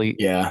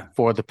athlete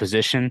for the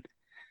position.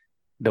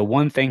 The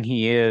one thing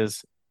he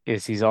is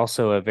he's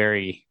also a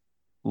very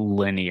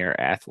linear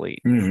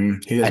athlete.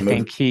 Mm-hmm. I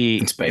think he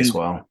in space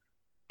well.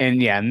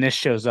 And this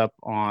shows up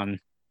on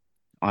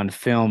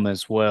film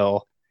as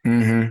well.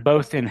 Mm-hmm.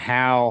 Both in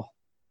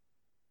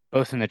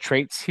the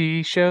traits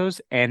he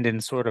shows and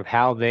in sort of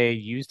how they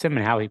used him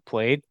and how he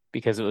played,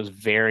 because it was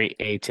very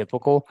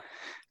atypical.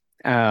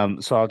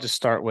 So I'll just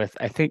start with,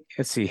 I think,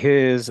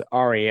 his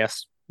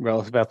RAS,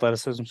 relative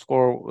athleticism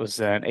score, was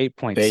an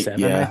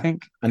 8.7, I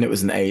think. And it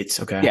was an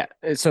 8. Okay. Yeah,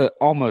 so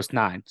almost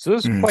 9. So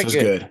this is quite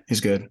good.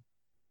 He's good.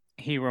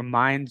 He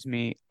reminds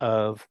me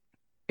of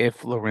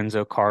if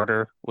Lorenzo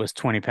Carter was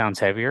 20 pounds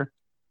heavier.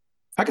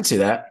 I could see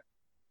that.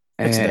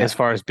 As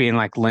far as being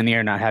like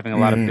linear, not having a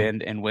lot of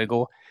bend and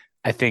wiggle,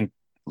 I think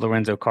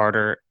Lorenzo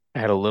Carter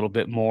had a little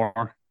bit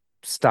more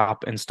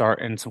stop and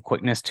start and some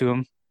quickness to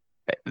him.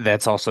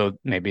 That's also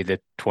maybe the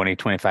 20,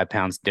 25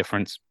 pounds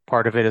difference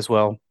part of it as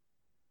well.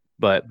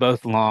 But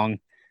both long,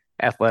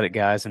 athletic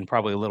guys, and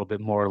probably a little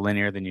bit more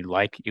linear than you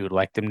would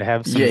like them to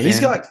have. Some he's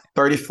bend. got like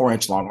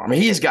 34-inch long arms. I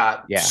mean, he's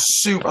got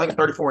super, like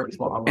 34-inch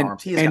long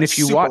arms. He's got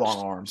super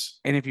long arms.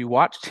 And if you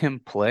watched him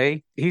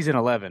play, he's an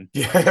 11.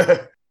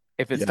 Yeah.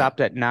 If it stopped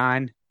at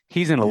 9,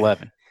 he's an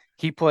 11.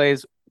 He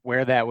plays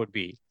where that would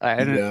be.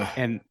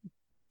 And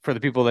for the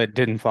people that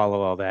didn't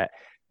follow all that,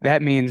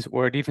 that means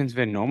where a defensive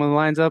end normally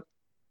lines up,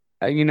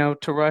 to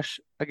rush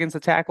against a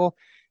tackle,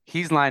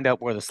 he's lined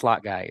up where the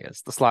slot guy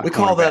is, the slot We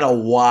call that cornerback. a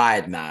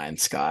wide 9,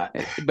 Scott.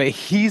 But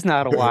he's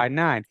not a wide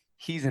 9.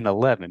 He's an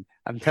 11.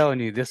 I'm telling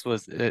you, this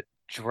was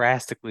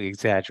drastically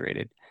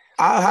exaggerated.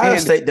 Ohio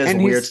State does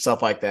And weird he's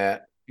stuff like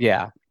that.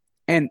 yeah,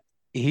 and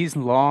he's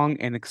long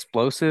and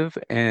explosive,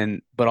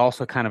 but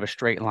also kind of a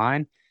straight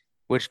line.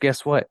 Which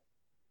guess what?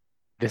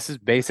 This is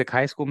basic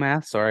high school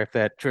math. Sorry if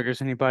that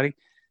triggers anybody,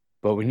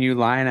 but when you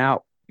line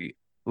up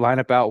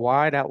out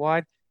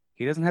wide,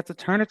 he doesn't have to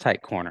turn a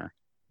tight corner.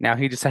 Now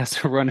he just has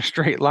to run a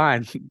straight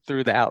line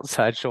through the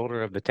outside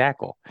shoulder of the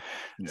tackle.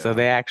 So Yeah.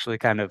 they actually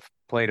kind of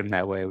played him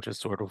that way, which is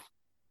sort of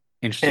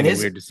And interesting and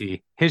weird to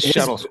see. His his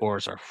shuttle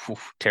scores are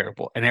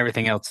terrible, and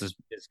everything else is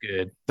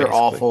good, they're basically.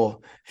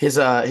 awful. His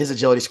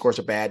agility scores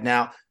are bad.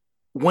 Now,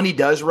 when he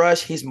does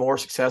rush, he's more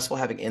successful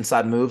having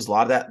inside moves. A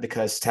lot of that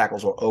because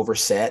tackles will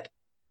overset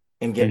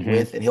and get Hmm.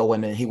 width, and he'll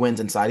win. He wins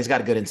inside. He's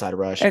got a good inside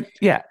rush. And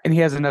yeah, and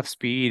he has enough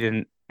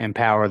speed and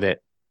power that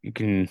you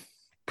can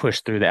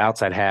push through the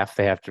outside half.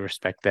 They have to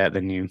respect that.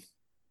 Then you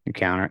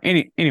counter.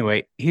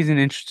 Anyway, he's an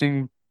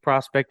interesting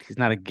prospect. He's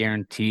not a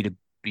guarantee to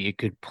be a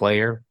good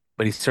player,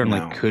 but he certainly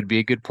No, could be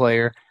a good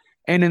player.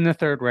 And in the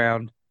third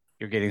round,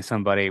 you're getting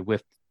somebody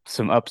with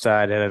some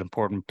upside at an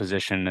important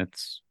position.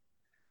 It's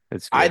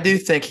I good. do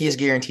think he's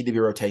guaranteed to be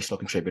a rotational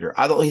contributor.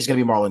 I don't think he's going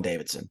to be Marlon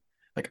Davidson.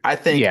 Like I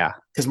think Yeah,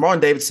 because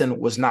Marlon Davidson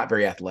was not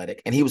very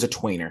athletic and he was a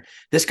tweener.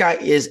 This guy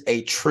is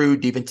a true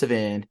defensive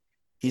end.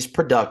 He's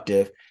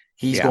productive.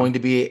 He's yeah. going to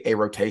be a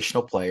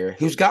rotational player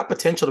who's got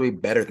potential to be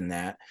better than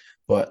that.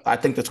 But I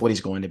think that's what he's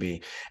going to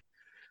be.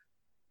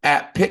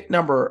 At pick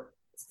number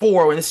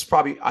 4, and this is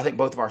probably, I think,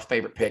 both of our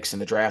favorite picks in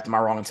the draft. Am I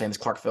wrong in saying this?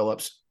 Clark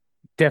Phillips.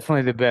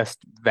 Definitely the best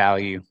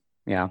value.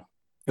 Yeah.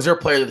 Is there a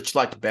player that you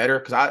liked better?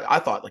 Because I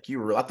thought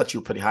I thought you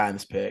were pretty high on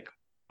this pick.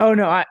 Oh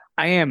no, I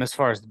am as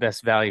far as the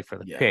best value for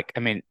the Yeah. pick. I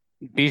mean,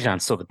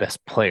 Bijan's still the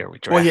best player we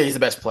Well, yeah, drafted. he's the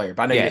best player,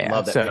 but I know you Yeah, didn't yeah.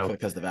 love that pick So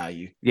because of the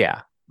value.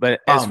 yeah,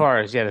 but as Um, far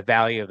as the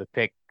value of the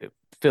pick,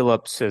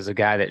 Phillips is a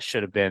guy that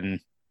should have been, you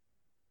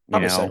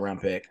Probably a know, second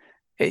round pick.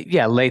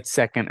 yeah, late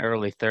second,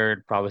 early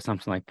third, probably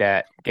something like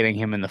that. Getting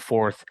him in the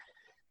fourth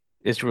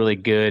is really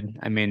good.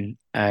 I mean,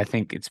 I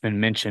think it's been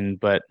mentioned,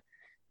 but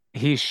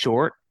he's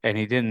short and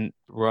he didn't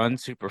run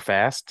super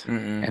fast,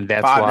 and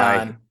that's why,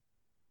 5'9",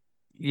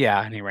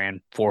 yeah, and he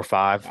ran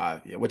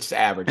 4.5, yeah, which is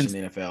average in and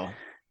the NFL.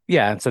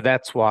 yeah, and so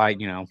that's why,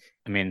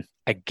 I mean,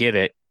 I get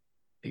it.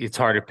 It's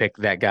hard to pick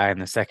that guy in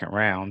the second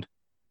round.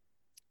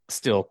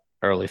 Still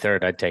early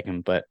third, I'd take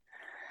him, but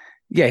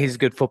yeah, he's a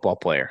good football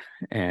player,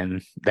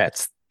 and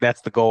that's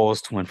the goal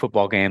is to win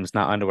football games,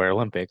 not underwear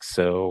Olympics.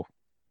 So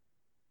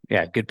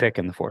yeah, good pick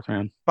in the fourth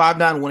round.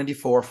 5'9",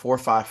 184,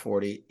 4'5",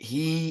 40.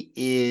 He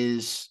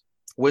is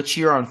which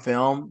year on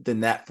film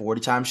than that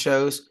 40 time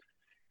shows.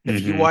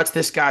 If you Hmm. watch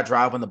this guy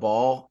driving the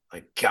ball,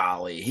 like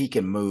golly, he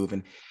can move,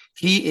 and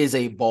he is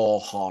a ball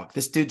hawk.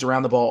 This dude's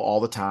around the ball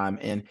all the time,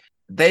 and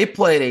they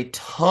played a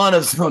ton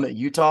of zone at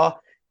Utah,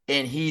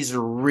 and he's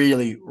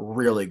really,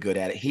 really good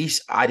at it. He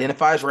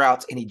identifies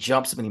routes and he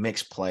jumps them and he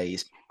makes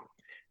plays.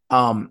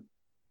 Um,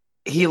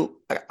 he,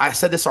 I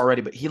said this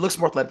already, but he looks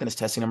more athletic than his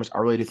testing numbers. I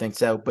really do think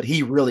so, but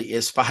he really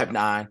is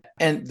 5'9",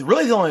 and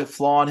really the only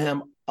flaw in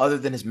him, other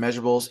than his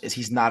measurables, is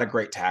he's not a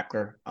great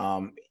tackler.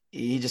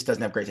 He just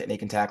doesn't have great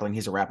technique in tackling.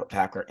 He's a wrap-up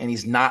tackler, and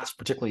he's not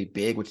particularly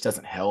big, which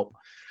doesn't help.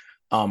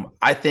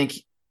 I think,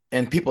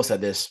 and people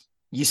said this,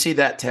 you see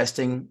that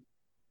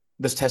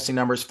this testing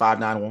numbers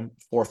 5'9",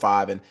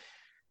 4'5", and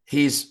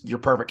he's your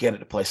perfect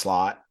candidate to play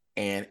slot.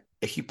 And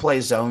if you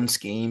play zone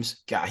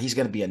schemes, God, he's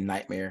going to be a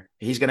nightmare.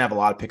 He's going to have a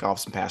lot of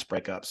pickoffs and pass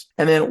breakups.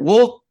 And then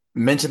we'll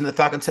mention the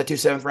Falcons had 2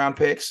 7th-round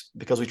picks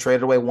because we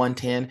traded away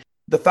 110.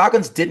 The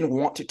Falcons didn't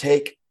want to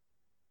take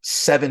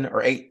 7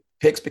 or 8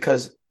 picks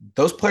because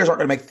those players aren't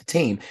going to make the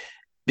team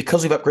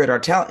because we've upgraded our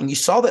talent. And you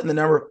saw that in the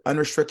number of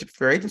unrestricted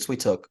free agents we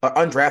took,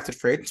 undrafted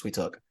free agents we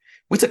took.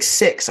 We took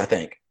 6, I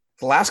think.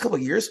 The last couple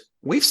of years,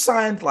 we've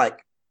signed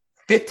like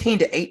 15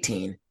 to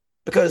 18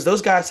 because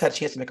those guys had a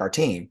chance to make our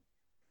team.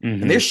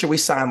 Hmm. And this year we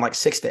signed like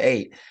 6 to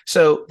 8.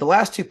 So the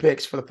last 2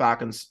 picks for the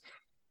Falcons,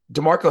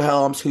 DeMarco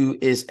Helms, who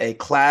is a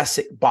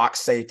classic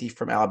box safety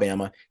from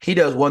Alabama, he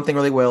does one thing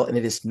really well, and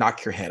it is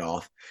knock your head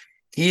off.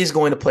 He is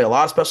going to play a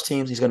lot of special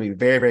teams. He's going to be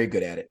very, very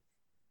good at it.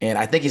 And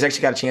I think he's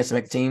actually got a chance to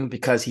make the team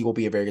because he will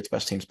be a very good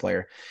special teams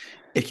player.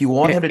 If you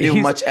want him to do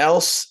much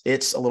else,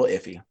 it's a little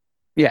iffy.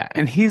 Yeah,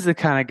 and he's the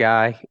kind of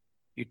guy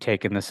you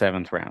take in the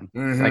 7th round.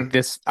 Mm-hmm. Like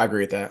this, I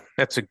agree with that.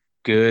 that's a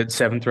good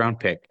 7th-round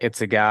pick. It's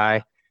a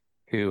guy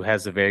who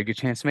has a very good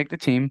chance to make the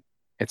team.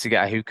 It's a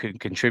guy who could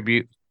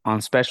contribute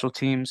on special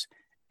teams,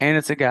 and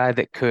it's a guy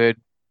that could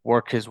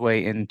work his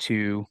way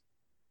into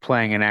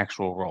playing an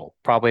actual role.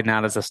 Probably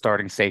not as a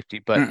starting safety,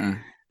 but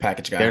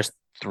package guy. there's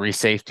 3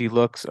 safety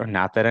looks are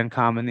not that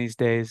uncommon these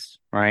days,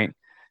 right?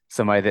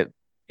 Somebody that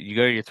you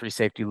go to your 3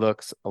 safety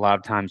looks, a lot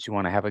of times you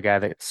want to have a guy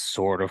that's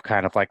sort of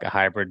kind of like a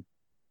hybrid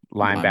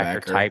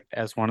linebacker type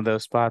as one of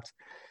those spots.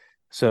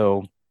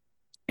 So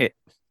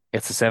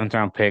it's a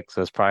 7th-round pick,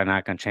 so it's probably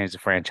not going to change the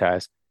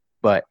franchise.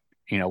 But,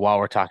 while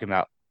we're talking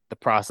about the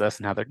process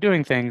and how they're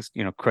doing things,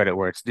 credit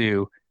where it's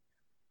due,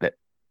 that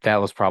that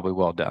was probably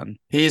well done.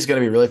 He's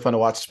going to be really fun to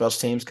watch special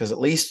teams because at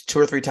least 2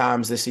 or 3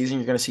 times this season,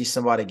 you're going to see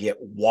somebody get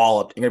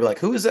walloped. You're going to be like,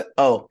 who is it?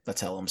 Oh,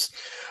 that's Helms.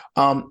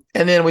 And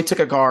then we took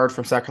a guard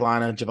from South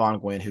Carolina,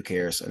 Javon Gwynn. Who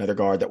cares? Another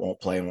guard that won't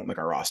play and won't make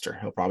our roster.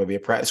 He'll probably be a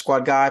practice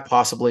squad guy,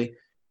 possibly.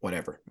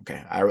 Whatever.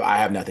 Okay. I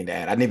have nothing to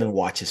add. I didn't even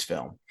watch his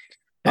film.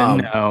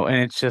 No,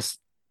 and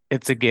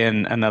it's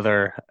again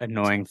another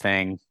annoying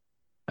thing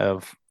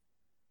of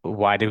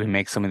why did we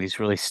make some of these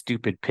really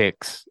stupid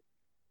picks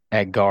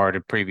at guard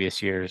in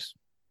previous years?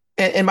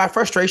 And my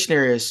frustration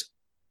here is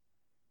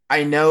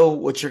I know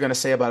what you're going to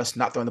say about us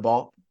not throwing the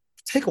ball.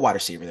 Take a wide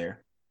receiver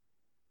there.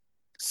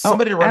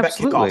 Somebody to run back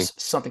kickoffs,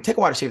 something. Take a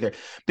wide receiver there.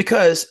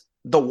 Because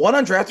the one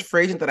undrafted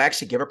free agent that I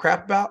actually give a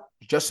crap about,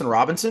 Justin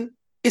Robinson,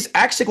 is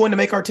actually going to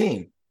make our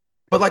team.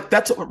 But like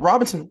that's what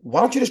Robinson,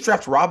 why don't you just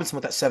draft Robinson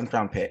with that 7th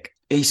round pick?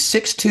 He's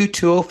 6'2",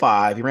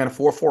 205. He ran a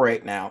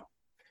 4.48 now.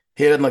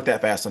 He doesn't look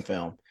that fast on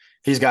film.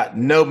 He's got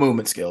no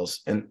movement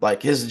skills, and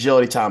like his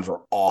agility times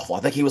were awful.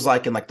 I think he was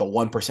like in like the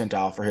 1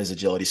 percentile for his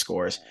agility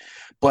scores,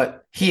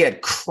 but he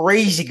had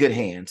crazy good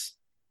hands.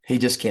 He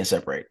just can't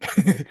separate.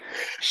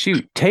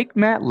 Shoot, take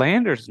Matt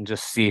Landers and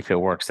just see if it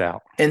works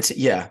out. And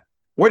yeah,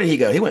 where did he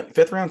go? He went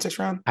 5th round, 6th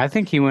round. I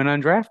think he went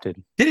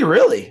undrafted. Did he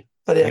really?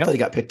 I thought he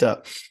got picked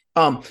up.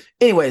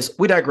 Anyways,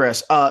 we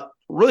digress.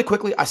 Really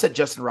quickly, I said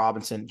Justin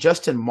Robinson,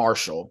 Justin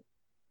Marshall.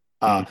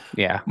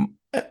 Yeah.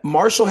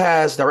 Marshall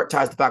has direct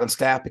ties to the Falcons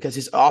staff because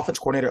his offense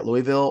coordinator at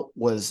Louisville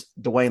was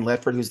Dwayne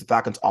Ledford, who's the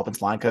Falcons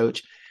offense line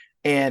coach.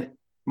 And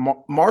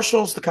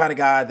Marshall's the kind of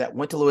guy that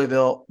went to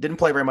Louisville, didn't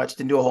play very much,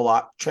 didn't do a whole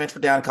lot,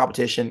 transferred down in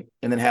competition,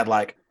 and then had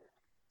like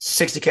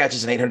 60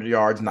 catches and 800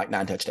 yards and like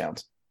 9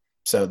 touchdowns.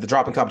 So the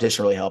drop in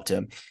competition really helped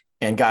him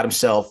and got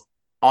himself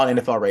on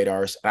NFL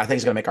radars. And I think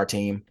he's going to make our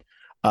team.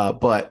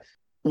 But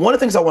one of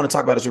the things I want to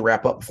talk about as we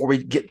wrap up before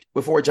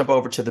we jump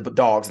over to the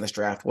Dawgs in this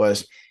draft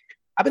was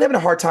I've been having a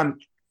hard time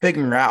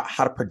figuring out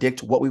how to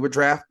predict what we would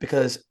draft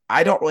because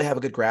I don't really have a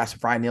good grasp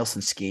of Ryan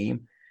Nielsen's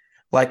scheme.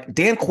 Like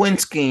Dan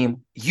Quinn's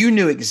scheme, you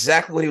knew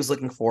exactly what he was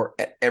looking for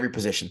at every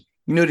position.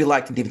 You knew what he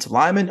liked in defensive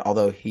linemen,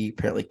 although he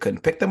apparently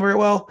couldn't pick them very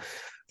well.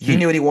 You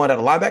knew what he wanted out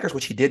of linebackers,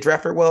 which he did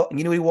draft very well. And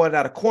you knew what he wanted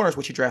out of corners,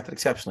 which he drafted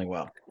exceptionally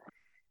well.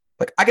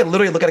 Like I could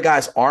literally look at a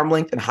guy's arm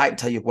length and height and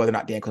tell you whether or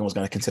not Dan Quinn was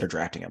going to consider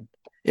drafting him.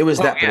 It was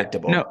that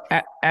predictable. No,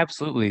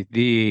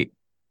 absolutely.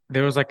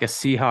 There was like a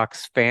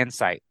Seahawks fan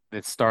site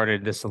that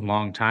started this a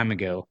long time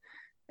ago,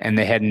 and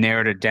they had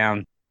narrowed it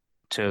down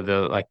to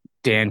the like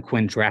Dan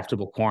Quinn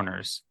draftable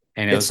corners,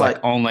 and it was like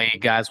only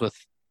guys with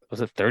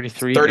was it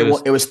 33?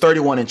 31. It was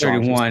 31 inch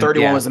 31, arms.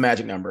 31 was the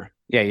magic number.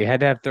 Yeah, you had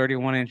to have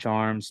 31-inch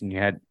arms, and you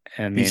had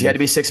you had to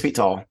be 6 feet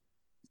tall.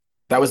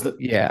 That was and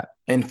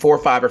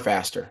 4.5 or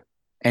faster.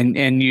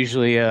 And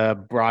usually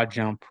broad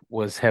jump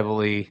was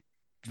heavily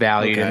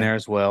valued in there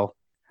as well.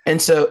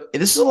 And so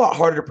this is a lot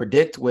harder to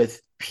predict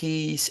with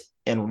Pease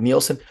and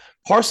Nielsen,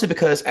 partially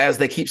because, as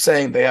they keep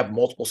saying, they have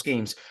multiple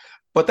schemes.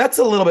 But that's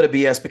a little bit of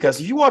BS because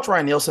if you watch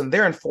Ryan Nielsen,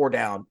 they're in 4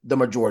 down the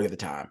majority of the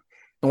time.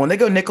 And when they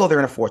go nickel, they're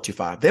in a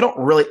 4-2-5. They don't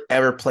really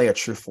ever play a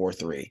true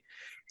 4-3.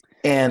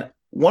 And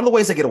one of the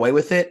ways they get away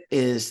with it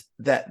is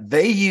that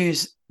they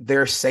use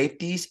their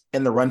safeties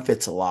in the run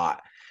fits a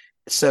lot.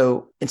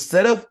 So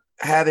instead of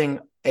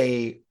having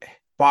a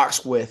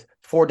box with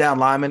 4 down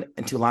linemen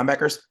and 2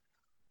 linebackers,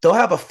 they'll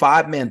have a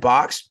 5-man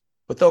box,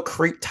 but they'll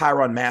creep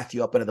Tyrann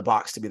Mathieu up into the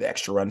box to be the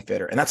extra run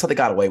fitter. And that's how they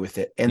got away with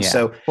it. And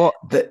so go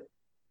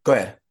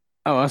ahead.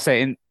 Oh, I'll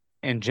say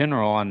in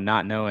general, on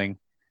not knowing,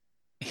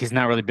 he's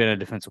not really been a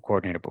defensive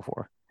coordinator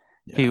before.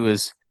 Yeah. He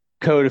was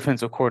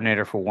co-defensive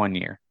coordinator for 1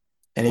 year.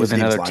 And he was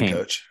another team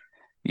coach.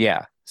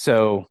 Yeah.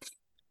 So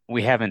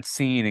we haven't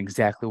seen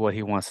exactly what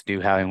he wants to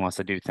do, how he wants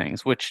to do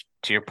things, which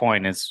to your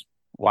point is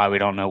why we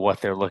don't know what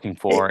they're looking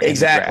for.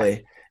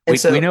 Exactly.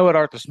 We know what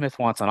Arthur Smith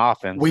wants on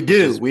offense. We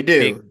do.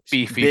 Big,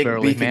 beefy,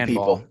 burly man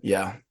people. Ball.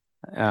 Yeah.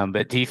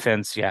 But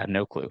defense,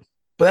 no clue.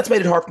 But that's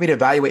made it hard for me to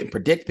evaluate and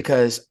predict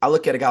because I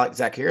look at a guy like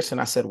Zach Harrison.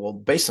 I said, well,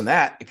 based on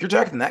that, if you're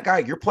drafting that guy,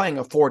 you're playing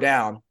a 4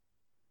 down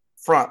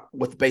front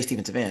with the base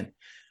defensive end.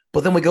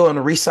 But then we go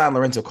and re-sign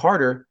Lorenzo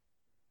Carter,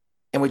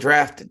 and we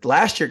drafted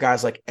last year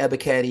guys like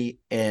Ebiketie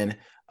and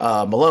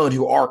Malone,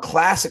 who are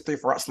classic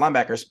 3-4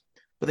 linebackers.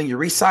 But then you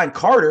re-sign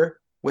Carter,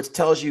 which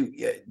tells you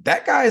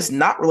that guy is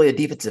not really a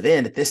defensive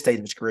end at this stage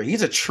of his career.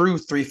 He's a true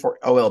 3-4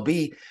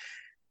 OLB.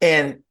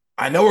 And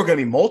I know we're going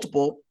to be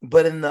multiple,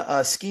 but in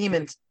the scheme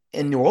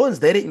in New Orleans,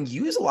 they didn't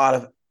use a lot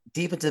of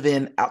defensive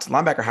end outside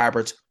linebacker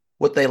hybrids.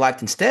 What they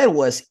liked instead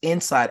was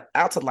inside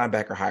outside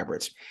linebacker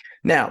hybrids.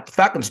 Now, the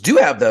Falcons do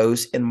have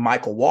those in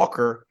Michael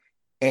Walker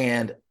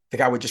and the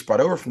guy we just brought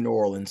over from New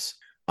Orleans,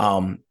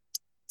 Hayden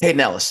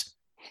Ellis.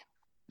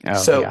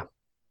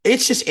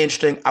 It's just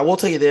interesting. I will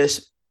tell you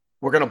this.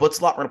 We're going to blitz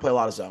a lot. We're going to play a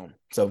lot of zone.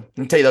 So I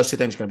can tell you those 2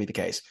 things are going to be the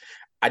case.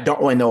 I don't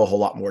really know a whole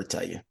lot more to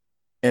tell you.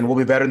 And we'll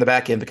be better in the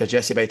back end because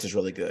Jesse Bates is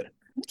really good.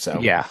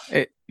 So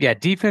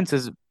defense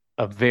is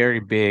a very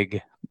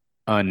big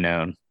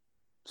unknown.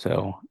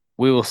 So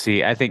we will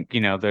see. I think,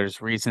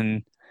 there's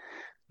reasons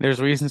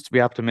to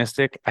be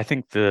optimistic. I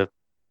think the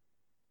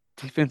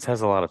defense has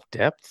a lot of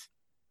depth.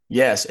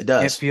 Yes, it It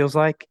does. feels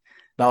like.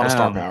 Not a lot of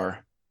star Um,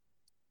 power.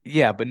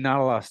 yeah, but not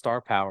a lot of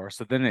star power.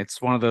 So then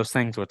it's one of those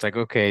things where it's like,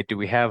 okay, do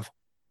we have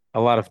a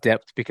lot of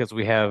depth because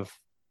we have,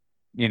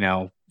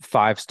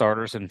 five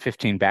starters and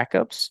 15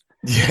 backups?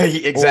 Yeah,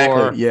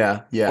 exactly. Or Yeah,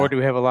 or yeah, do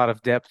we have a lot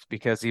of depth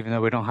because even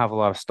though we don't have a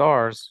lot of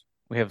stars,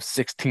 we have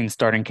 16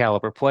 starting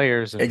caliber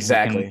players and we can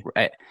exactly.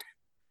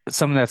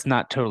 something that's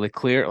not totally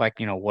clear, like,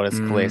 what is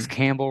Calais Mm.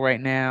 Campbell right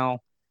now?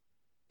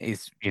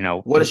 Is,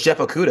 What is Jeff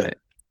Okuda?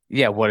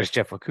 yeah, what is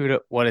Jeff Okuda?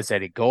 What is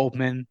Eddie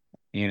Goldman?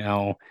 You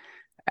know,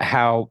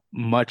 how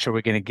much are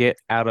we going to get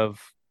out of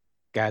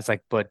guys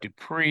like Bud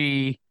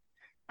Dupree?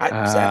 I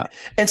Uh,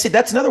 and see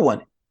that's another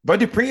one. Bud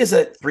Dupree is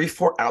a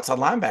 3-4 outside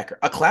linebacker,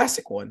 a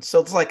classic one. So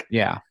it's like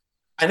yeah,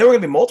 I know we're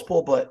gonna be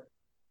multiple, but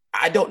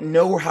I don't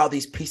know how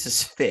these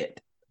pieces fit.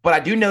 But I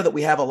do know that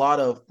we have a lot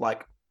of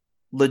like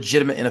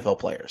legitimate NFL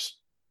players.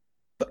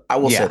 I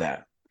will say yeah.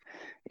 that.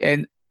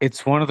 And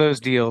it's one of those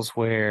deals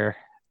where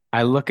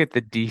I look at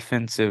the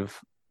defensive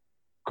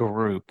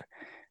group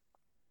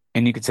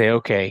and you could say,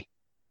 okay,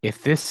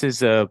 if this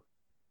is a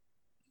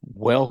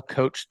well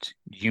coached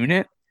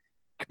unit,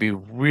 it could be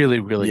really,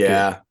 really good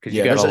Yeah, because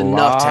you yeah. got a There's enough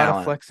lot of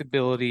talent.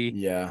 flexibility.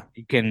 Yeah.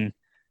 You can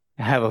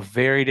have a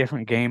very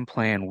different game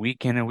plan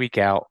week in and week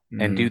out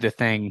and do Mm, the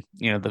thing,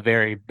 the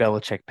very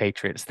Belichick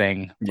Patriots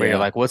thing where you're yeah.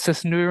 like, what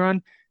system do we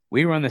run?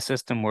 We run the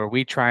system where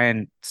we try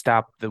and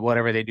stop the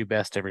whatever they do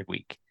best every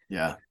week.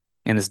 Yeah.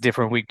 And it's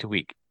different week to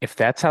week. If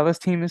that's how this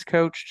team is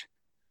coached,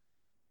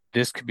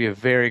 this could be a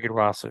very good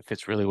roster that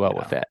fits really well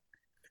with Yeah. that.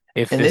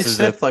 If And this is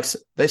a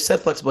they've said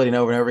flexibility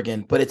over and over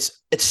again, but it's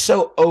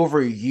so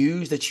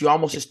overused that you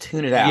almost just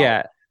tune it out.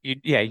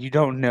 yeah, you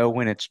don't know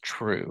when it's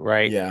true,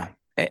 right? Yeah,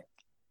 Eh,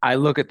 I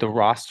look at the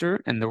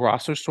roster and the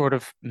roster sort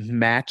of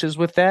matches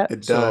with that.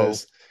 it So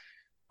does.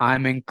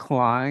 I'm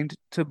inclined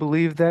to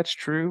believe that's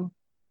true.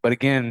 But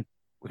again,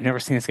 we've never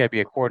seen this guy be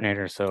a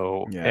coordinator,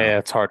 so Yeah.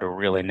 it's hard to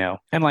really know.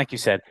 And like you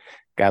said,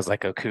 guys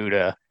like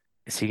Okuda,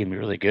 is he gonna be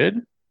really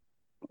good?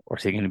 Or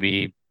is he gonna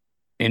be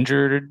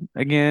injured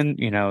again?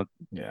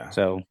 Yeah.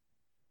 So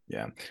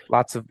Yeah.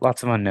 lots of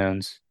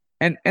unknowns.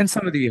 And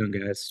some of the young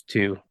guys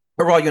too.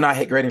 Overall, you and I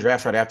hate grading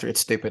drafts right after.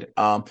 It's stupid.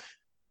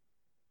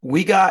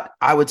 We got,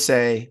 I would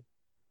say,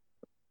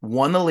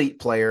 one elite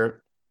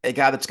player, a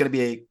guy that's going to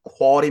be a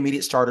quality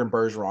immediate starter in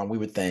Bergeron, we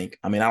would think.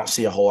 I mean, I don't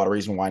see a whole lot of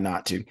reason why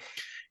not to.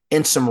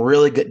 And some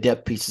really good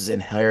depth pieces in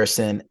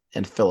Harrison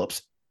and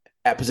Phillips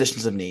at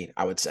positions of need,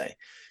 I would say.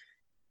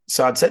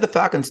 So I'd say the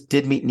Falcons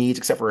did meet needs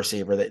except for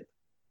receiver. That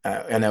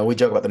I know we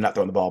joke about them not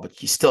throwing the ball, but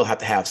you still have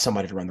to have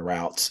somebody to run the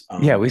routes.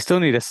 Yeah, we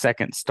still need a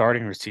second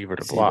starting receiver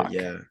to Receiver, block.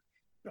 yeah.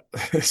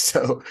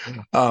 So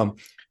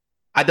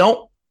I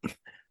don't.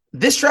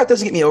 This draft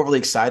doesn't get me overly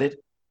excited,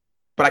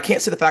 but I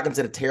can't say the Falcons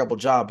did a terrible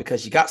job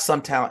because you got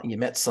some talent and you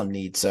met some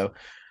needs. So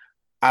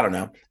I don't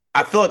know.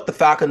 I feel like the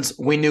Falcons,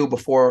 we knew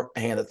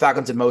beforehand that the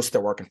Falcons did most of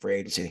their work in free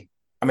agency.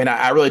 I mean,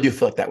 I really do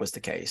feel like that was the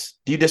case.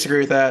 Do you disagree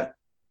with that?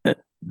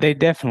 They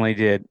definitely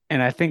did.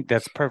 And I think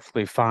that's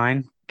perfectly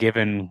fine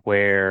given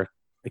where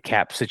the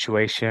cap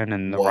situation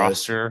and the Was.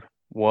 roster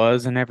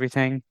was and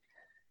everything.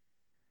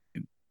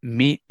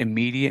 Meet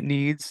immediate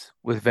needs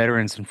with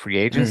veterans and free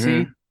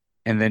agency, Mm-hmm.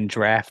 and then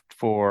draft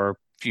for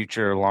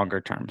future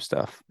longer term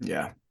stuff.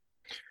 Yeah.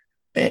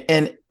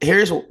 And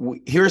here's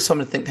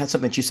something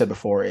that you said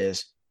before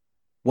is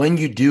when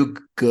you do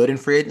good in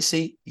free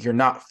agency, you're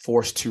not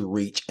forced to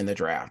reach in the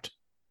draft.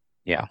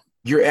 Yeah.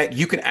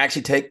 You can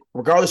actually take,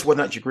 regardless of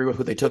whether or not you agree with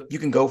who they took, you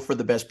can go for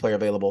the best player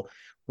available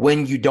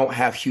when you don't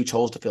have huge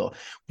holes to fill.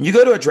 When you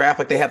go to a draft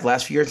like they had the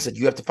last few years and said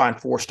you have to find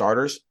 4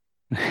 starters,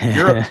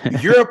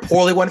 you're a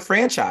poorly run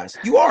franchise.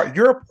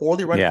 You're a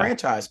poorly run Yeah.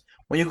 franchise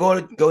when you go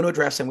into a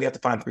draft saying we have to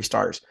find 3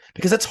 starters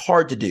because that's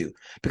hard to do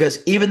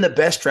because even the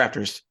best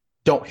drafters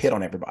don't hit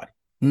on everybody.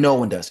 No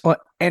one does. Well,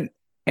 and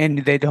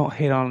they don't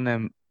hit on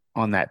them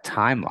on that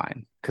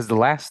timeline because the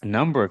last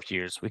number of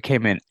years we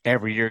came in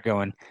every year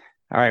going,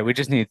 all right, we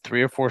just need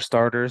 3 or 4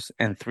 starters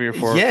and 3 or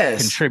 4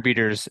 Yes.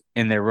 contributors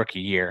in their rookie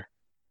year.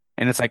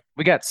 And it's like,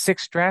 we got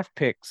 6 draft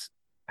picks.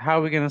 How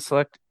are we going to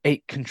select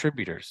 8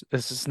 contributors?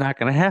 This is not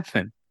going to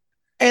happen.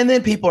 And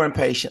then people are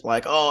impatient,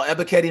 like, oh,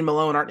 Ebiketie and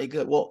Malone aren't any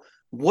good. Well,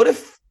 what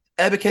if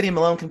Ebiketie and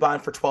Malone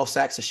combined for 12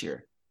 sacks this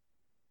year?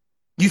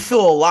 You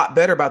feel a lot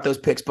better about those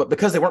picks, but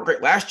because they weren't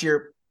great last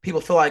year,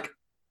 people feel like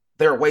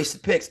they're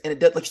wasted picks. And it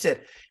does, like you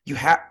said,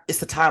 it's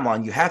the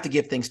timeline. You have to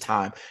give things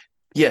time.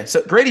 Yeah.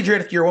 So Grady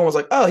Jarrett year 1 was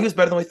like, oh, he was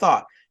better than we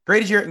thought.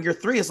 Grady Jarrett in year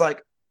 3 is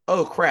like,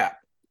 oh crap,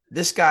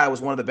 this guy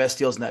was one of the best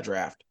steals in that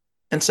draft.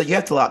 And so you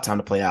have to allow time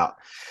to play out.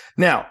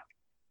 Now,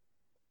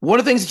 one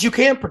of the things that you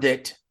can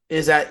predict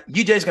is that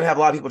UJ is going to have a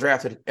lot of people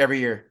drafted every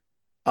year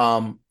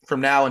from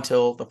now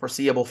until the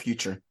foreseeable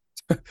future.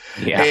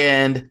 Yeah.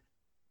 And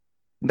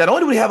not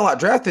only do we have a lot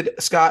drafted,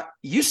 Scott,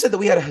 you said that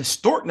we had a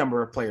historic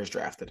number of players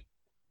drafted.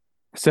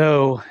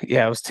 So,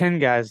 yeah, it was 10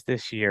 guys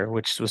this year,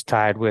 which was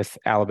tied with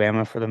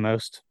Alabama for the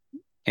most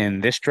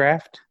in this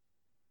draft.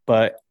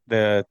 But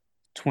the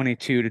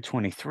 22 to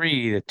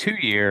 23, the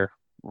 2-year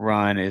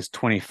run is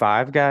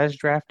 25 guys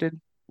drafted,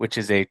 which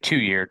is a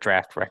 2-year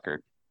draft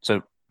record.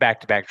 So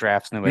back-to-back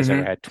drafts. Nobody's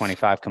ever had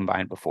 25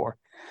 combined before,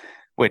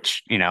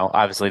 which,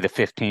 obviously the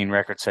 15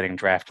 record-setting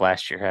draft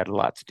last year had a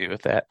lot to do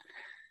with that.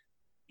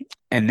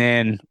 And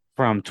then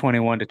from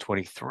 21 to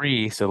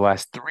 23, so the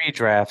last 3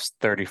 drafts,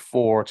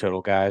 34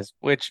 total guys,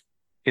 which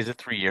is a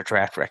 3-year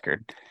draft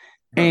record.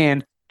 Huh.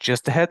 And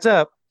just a heads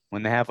up,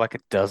 when they have like a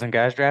dozen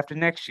guys drafted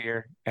next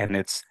year and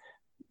it's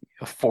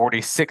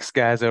 46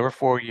 guys over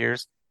 4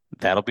 years,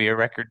 that'll be a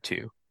record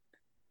too.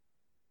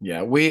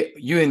 Yeah,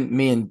 you and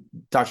me and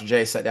Dr.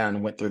 J sat down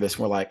and went through this.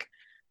 And we're like,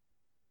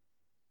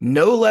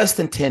 no less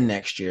than 10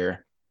 next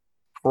year,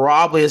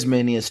 probably as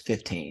many as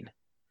 15.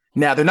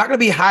 Now, they're not going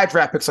to be high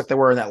draft picks like they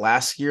were in that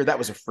last year. That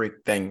was a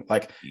freak thing.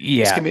 Like,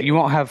 you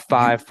won't have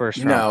 5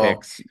 first-round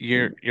picks.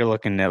 You're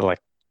looking at like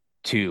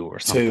 2 or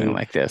something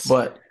like this.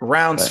 But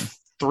rounds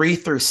 3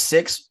 through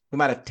 6, we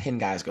might have 10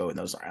 guys go in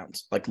those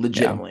rounds, like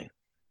legitimately.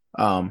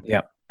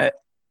 Yeah.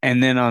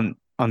 And then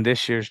on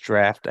this year's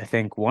draft, I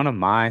think one of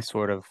my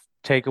sort of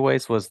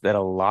takeaways was that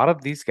a lot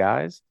of these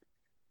guys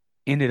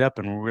ended up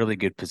in really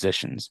good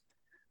positions,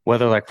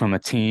 whether like from a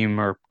team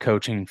or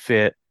coaching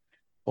fit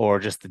or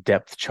just the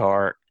depth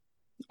chart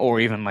or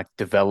even like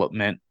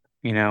development,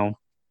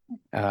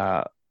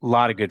 a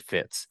lot of good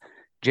fits.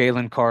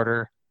 Jalen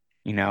Carter,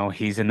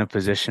 he's in a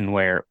position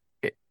where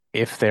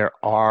if there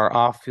are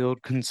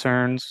off-field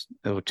concerns,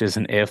 which is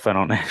an if, I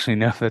don't actually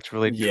know if that's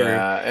really true.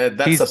 Yeah,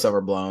 that stuff's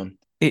overblown.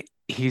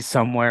 He's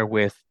somewhere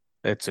with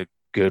it's a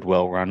good,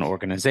 well-run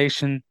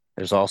organization.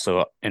 There's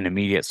also an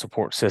immediate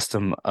support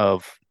system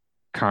of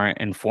current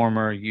and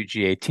former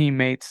UGA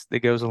teammates that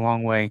goes a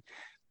long way.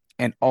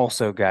 And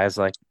also guys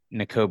like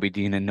Nakobe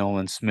Dean and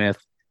Nolan Smith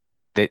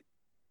that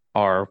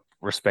are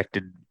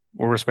respected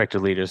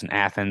leaders in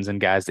Athens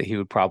and guys that he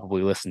would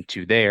probably listen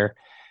to there,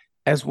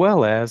 as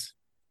well as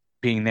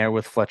being there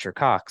with Fletcher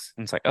Cox.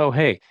 And it's like, oh,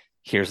 hey,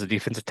 here's a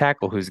defensive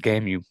tackle whose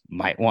game you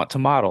might want to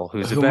model,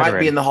 who might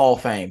be in the Hall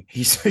of Fame.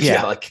 He's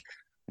here,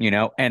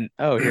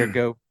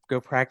 go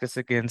practice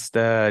against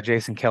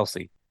Jason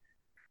Kelsey,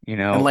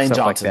 and Lane stuff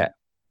Johnson. Like that.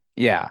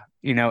 Yeah,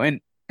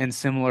 and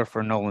similar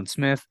for Nolan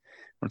Smith,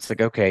 where it's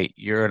like, okay,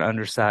 you're an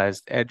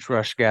undersized edge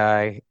rush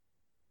guy.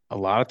 A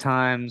lot of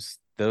times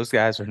those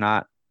guys are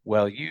not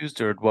well used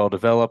or well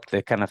developed.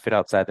 They kind of fit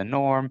outside the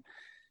norm.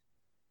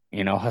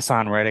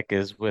 Hassan Reddick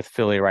is with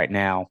Philly right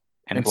now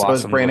and so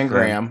is Brandon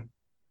Graham.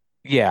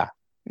 Yeah.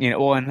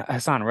 And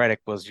Hassan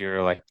Reddick was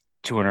your like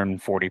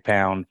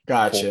 240-pound,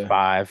 gotcha,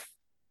 4'5"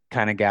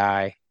 kind of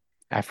guy.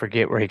 I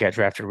forget where he got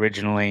drafted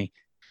originally.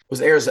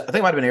 Was Arizona? I think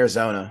it might have been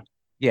Arizona.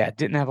 Yeah,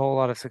 didn't have a whole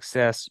lot of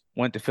success.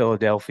 Went to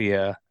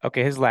Philadelphia.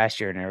 Okay, his last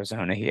year in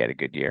Arizona, he had a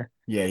good year.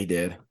 Yeah, he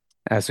did.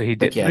 So he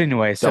did. But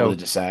anyway,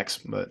 double-digit sacks.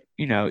 But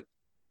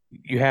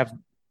you have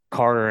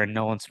Carter and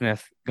Nolan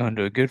Smith going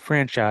to a good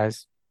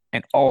franchise,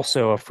 and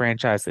also a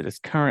franchise that is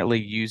currently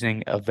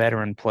using a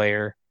veteran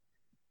player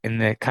in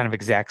the kind of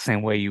exact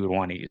same way you would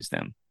want to use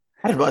them.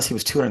 I didn't realize he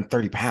was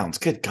 230 pounds.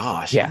 Good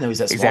gosh. Yeah, I didn't know he's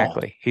that small.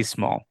 Exactly. He's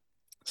small.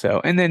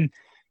 So, and then,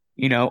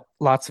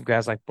 lots of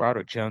guys like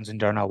Broderick Jones and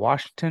Darnell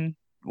Washington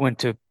went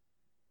to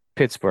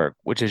Pittsburgh,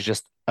 which is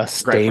just a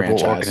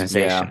stable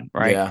organization,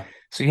 right? Yeah.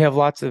 So you have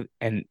lots of,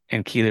 and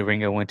Keely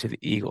Ringo went to the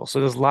Eagles. So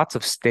there's lots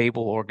of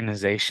stable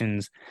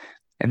organizations.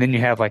 And then you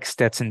have like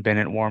Stetson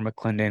Bennett, Warren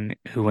McClendon,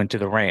 who went to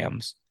the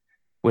Rams,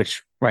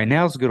 which right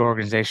now is a good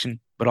organization,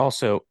 but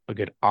also a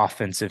good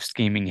offensive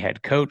scheming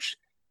head coach.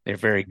 They're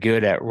very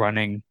good at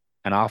running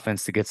an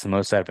offense that gets the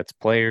most out of its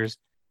players.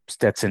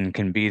 Stetson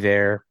can be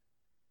there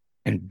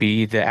and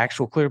be the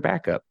actual clear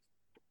backup.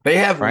 They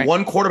have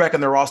one quarterback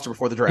on their roster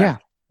before the draft. Yeah.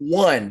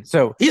 One.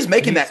 So he's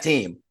making that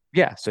team.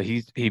 Yeah. So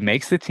he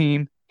makes the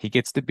team. He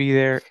gets to be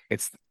there.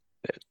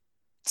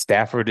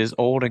 Stafford is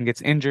old and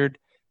gets injured.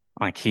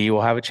 Like he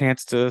will have a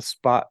chance to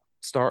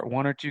start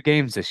 1 or 2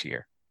 games this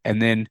year.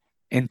 And then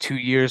in 2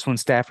 years when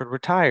Stafford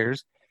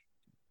retires,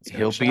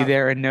 he'll be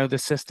there and know the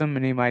system,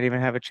 and he might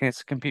even have a chance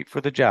to compete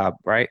for the job,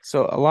 right?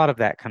 So a lot of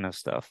that kind of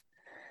stuff.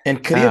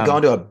 And could he have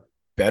gone to a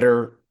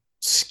better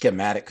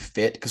schematic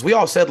fit? Because we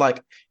all said,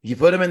 like, you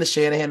put him in the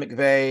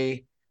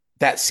Shanahan-McVay,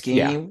 that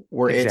scheme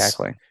where it's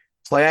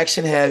play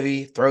action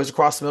heavy, throws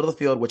across the middle of the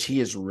field, which he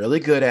is really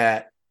good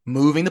at,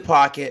 moving the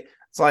pocket.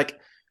 It's like,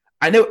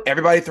 I know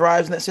everybody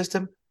thrives in that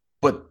system,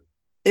 but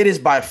it is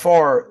by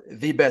far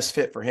the best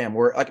fit for him.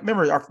 Where, like,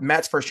 remember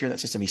Matt's first year in that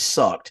system, he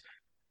sucked.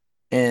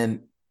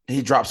 And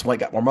he dropped some weight,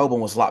 got more mobile,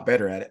 and was a lot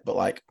better at it. But,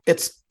 like,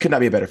 could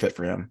not be a better fit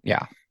for him.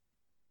 Yeah.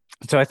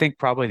 So I think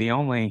probably the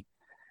only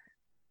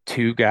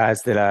 2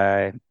 guys that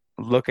I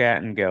look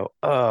at and go,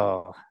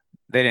 oh,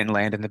 they didn't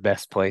land in the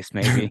best place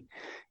maybe,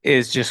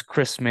 is just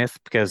Chris Smith,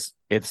 because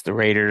it's the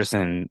Raiders.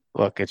 And,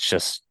 look, it's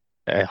just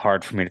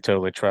hard for me to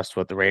totally trust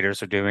what the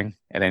Raiders are doing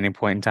at any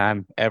point in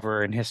time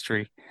ever in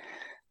history.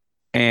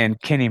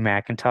 And Kenny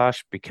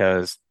McIntosh,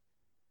 because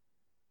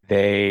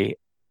where'd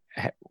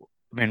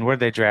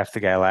they draft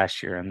the guy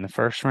last year in the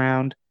first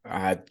round?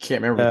 I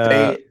can't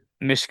remember.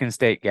 Michigan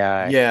State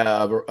guy.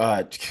 Yeah.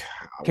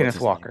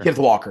 Kenneth Walker. Kenneth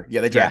Walker.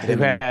 Yeah, they drafted him.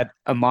 Who had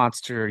a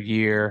monster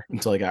year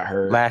until he got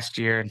hurt. Last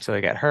year until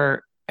he got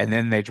hurt. and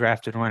then they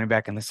drafted running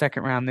back in the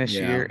second round this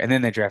year, and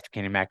then they drafted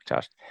Kenny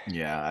McIntosh.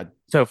 Yeah.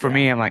 So for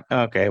me, I'm like,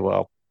 okay,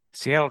 well,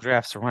 Seattle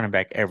drafts a running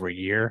back every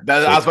year.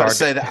 I was about to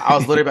say that. I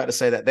was literally about to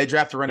say that. They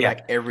draft a running Yeah.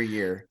 back every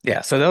year.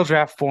 Yeah, so they'll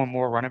draft 4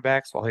 more running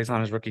backs while he's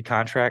on his rookie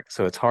contract.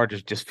 So it's hard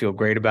to just feel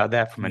great about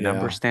that from a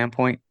numbers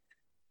standpoint.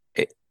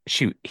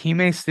 Shoot, he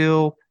may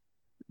still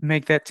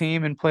make that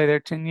team and play there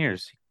 10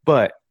 years,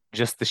 but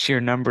just the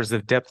sheer numbers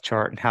of depth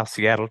chart and how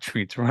Seattle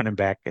treats running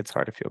back, it's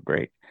hard to feel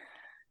great.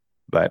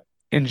 But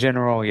in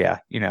general, yeah,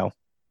 it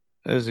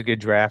was a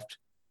good draft,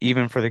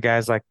 even for the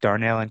guys like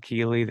Darnell and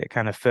Keeley that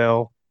kind of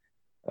fell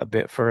a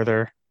bit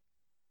further,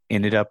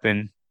 ended up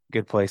in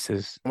good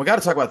places. We got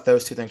to talk about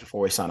those two things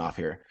before we sign off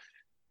here.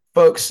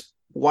 Folks,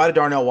 why did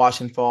Darnell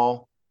Washington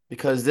fall?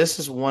 Because this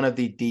is one of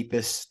the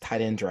deepest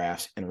tight end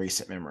drafts in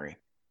recent memory.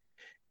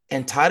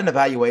 And tight end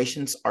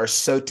evaluations are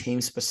so team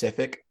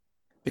specific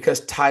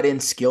because tight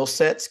end skill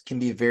sets can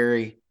be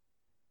very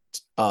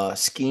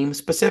scheme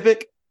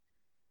specific.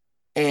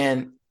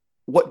 And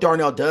what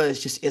Darnell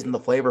does just isn't the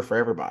flavor for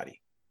everybody.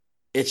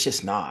 It's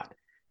just not.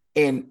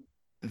 And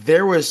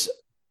there was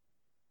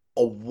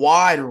a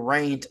wide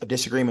range of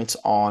disagreements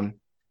on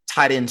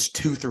tight ends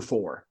 2 through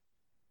 4.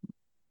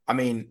 I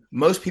mean,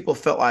 most people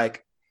felt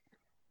like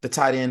the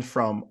tight end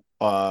from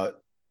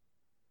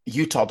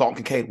Utah, Dalton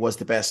Kincaid, was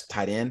the best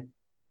tight end.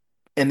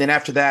 And then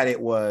after that, it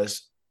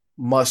was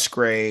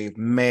Musgrave,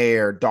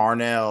 Mayer,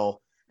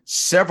 Darnell,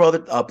 several other,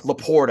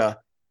 Laporta,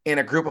 and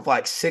a group of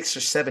like 6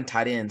 or 7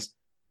 tight ends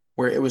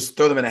where it was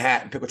throw them in a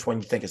hat and pick which one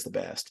you think is the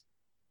best.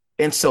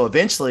 And so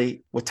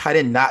eventually, with tight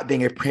end not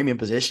being a premium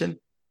position,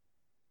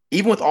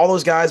 even with all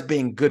those guys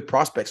being good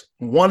prospects,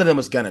 one of them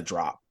was going to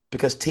drop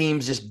because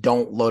teams just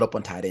don't load up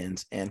on tight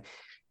ends. And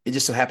it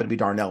just so happened to be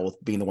Darnell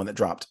with being the one that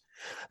dropped.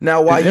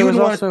 Now, why there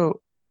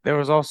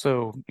was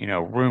also,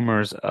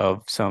 rumors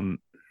of some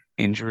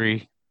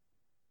injury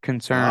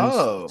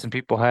concerns some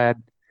people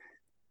had.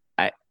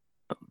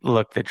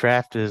 Look, the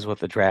draft is what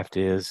the draft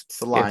is.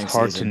 It's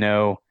hard to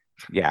know,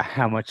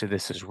 how much of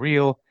this is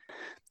real.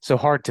 So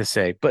hard to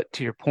say. But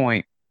to your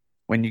point,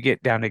 when you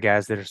get down to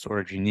guys that are sort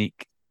of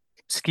unique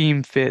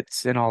scheme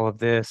fits and all of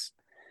this,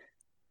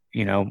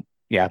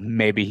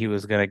 maybe he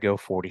was going to go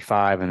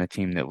 45 and the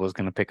team that was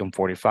going to pick him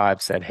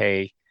 45 said,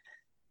 hey,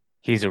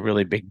 he's a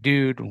really big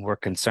dude. We're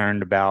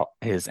concerned about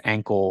his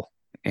ankle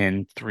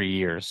in 3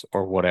 years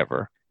or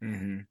whatever.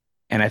 Mm-hmm.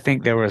 And I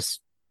think there was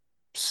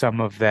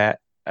some of that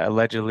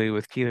allegedly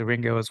with Keely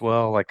Ringo as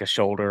well, like a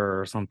shoulder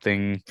or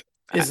something.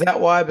 Is that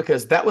why?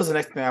 Because that was the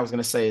next thing I was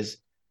going to say is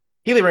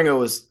Keely Ringo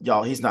was,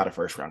 y'all, he's not a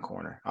first round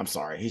corner. I'm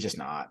sorry. He's just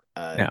not.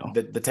 No.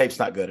 The tape's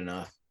not good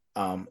enough.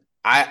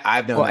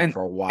 I've known that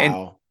for a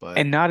while.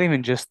 And not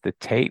even just the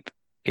tape.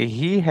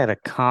 He had a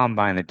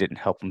combine that didn't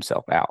help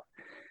himself out.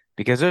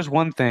 Because there's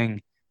one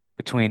thing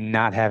between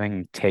not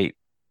having tape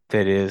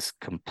that is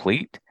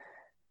complete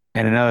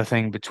and another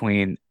thing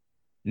between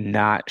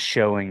not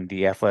showing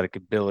the athletic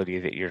ability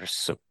that you're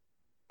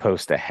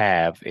supposed to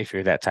have if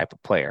you're that type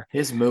of player.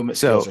 His movement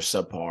skills are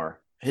subpar.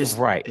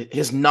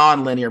 His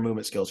non-linear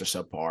movement skills are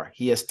subpar.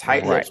 He has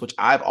tight hips, which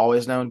I've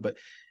always known, but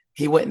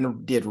he went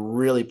and did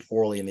really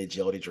poorly in the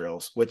agility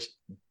drills, which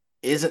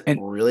isn't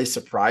really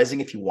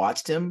surprising if you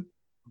watched him.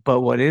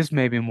 But what is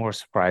maybe more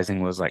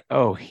surprising was like,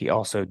 he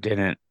also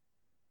didn't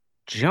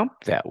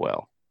jump that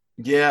well.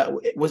 Yeah,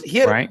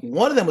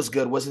 one of them was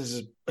good. Was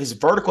his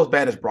vertical as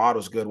bad as broad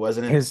was good,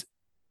 wasn't it?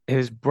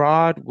 His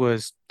broad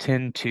was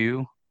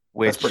 10.2,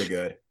 which that's pretty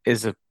good.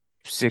 Is a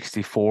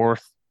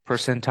 64th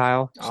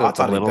percentile. So I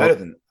thought it'd be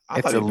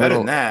better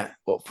than that.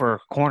 Well, for a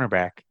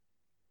cornerback,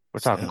 we're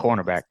talking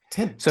cornerback.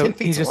 10 feet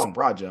he's just on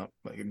broad jump.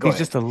 He's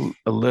just a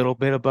little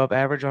bit above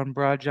average on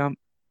broad jump.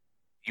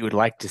 You would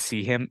like to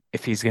see him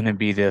if he's going to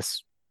be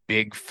this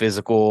big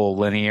physical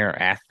linear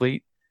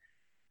athlete.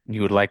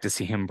 You would like to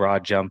see him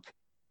broad jump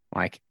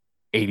like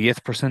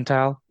 80th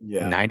percentile,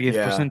 90th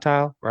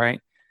percentile, right?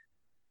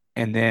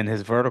 And then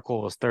his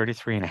vertical was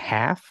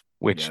 33.5,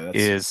 which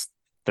is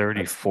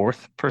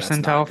 34th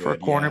percentile for a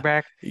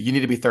cornerback. Yeah. You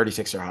need to be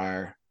 36 or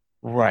higher.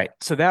 Right.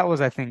 So that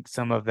was, I think,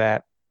 some of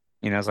that.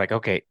 It's like,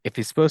 okay, if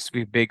he's supposed to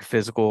be a big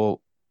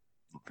physical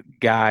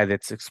guy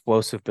that's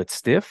explosive but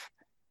stiff,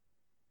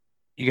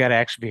 you got to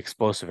actually be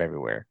explosive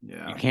everywhere.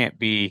 Yeah. You can't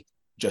be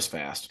just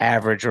fast,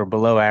 average or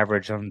below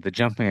average on the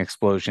jumping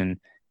explosion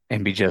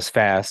and be just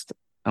fast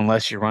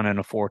unless you're running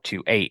a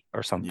 4.28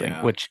 or something,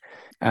 which,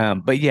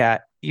 but yeah,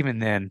 even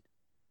then,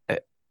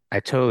 I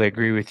totally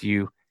agree with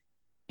you.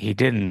 He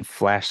didn't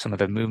flash some of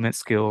the movement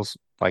skills,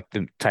 like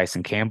the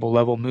Tyson Campbell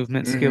level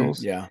movement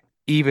skills. Yeah.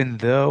 Even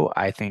though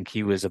I think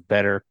he was a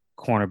better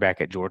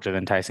cornerback at Georgia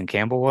than Tyson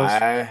Campbell was.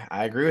 I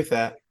agree with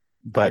that.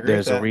 But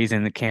there's a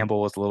reason that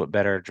Campbell was a little bit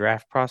better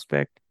draft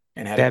prospect.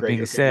 And had that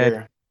being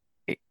said,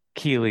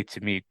 Keeley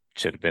to me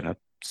should have been a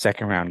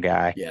second round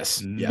guy.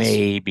 Yes.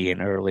 Maybe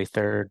an early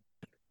third.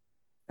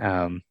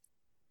 So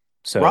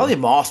Riley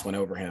Moss went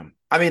over him.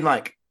 I mean,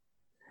 and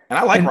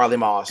I like Riley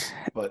Moss,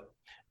 but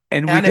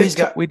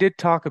we did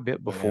talk a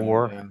bit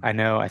before. Yeah. I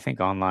know, I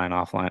think online,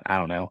 offline, I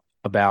don't know,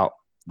 about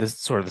this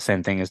sort of the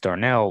same thing as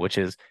Darnell, which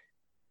is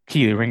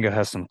Keely Ringo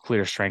has some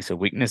clear strengths and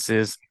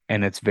weaknesses,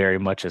 and it's very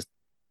much a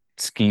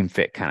scheme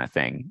fit kind of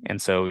thing.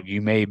 And so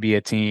you may be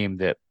a team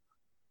that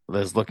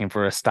is looking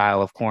for a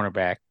style of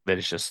cornerback that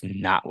is just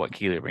not what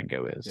Keely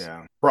Ringo is.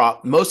 Yeah.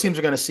 Most teams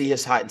are going to see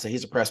his height and say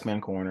he's a press man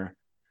corner.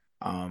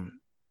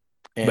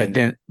 But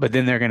then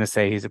they're going to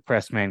say he's a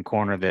press man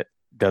corner that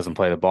doesn't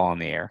play the ball in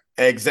the air.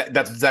 That's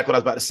exactly what I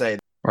was about to say.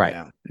 Right.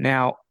 Yeah.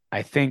 Now,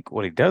 I think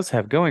what he does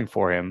have going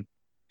for him,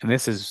 and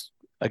this is,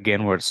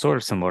 again, where it's sort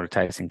of similar to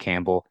Tyson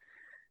Campbell,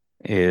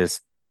 is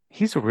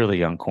he's a really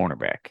young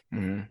cornerback.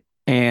 Mm-hmm.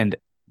 And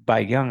by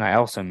young, I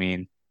also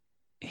mean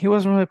he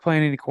wasn't really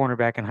playing any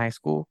cornerback in high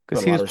school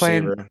because he was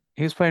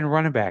playing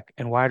running back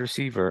and wide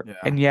receiver. Yeah.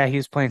 And yeah, he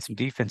was playing some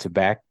defensive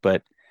back,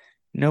 but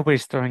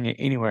nobody's throwing it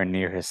anywhere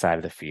near his side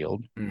of the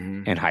field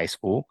in high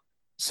school.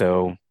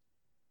 So,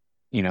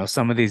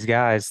 some of these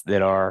guys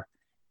that are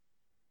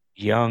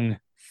young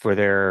for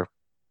their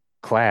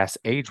class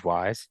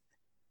age-wise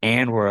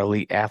and were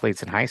elite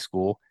athletes in high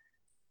school,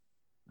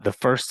 the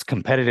first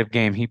competitive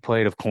game he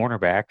played of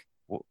cornerback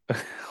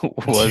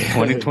was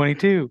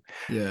 2022,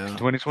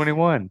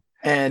 2021.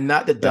 And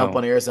not to dump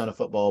on Arizona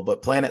football,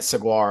 but playing at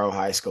Saguaro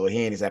High School,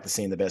 he ain't exactly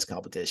seeing the best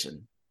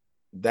competition.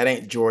 That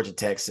ain't Georgia,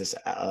 Texas,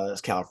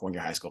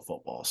 California high school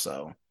football.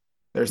 So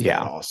there's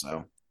that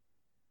also.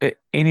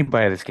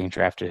 Anybody that's getting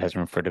drafted has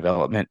room for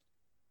development.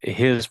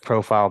 His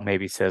profile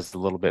maybe says a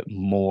little bit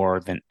more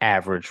than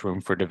average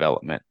room for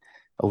development,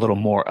 a little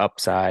more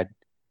upside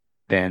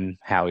than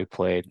how he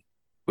played,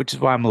 which is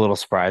why I'm a little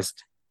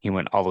surprised he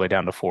went all the way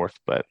down to 4th.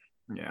 But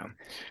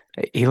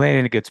he landed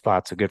in a good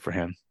spot, so good for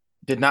him.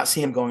 Did not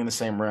see him going in the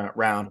same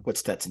round with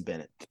Stetson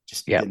Bennett.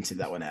 Just didn't see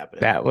that one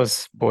happening. That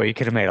was, you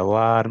could have made a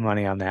lot of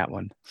money on that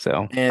one.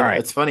 So, and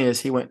What's funny is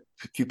he went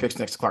a few picks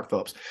next to Clark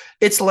Phillips.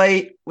 It's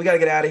late. We got to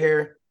get out of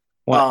here.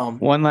 One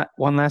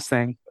last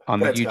thing on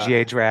the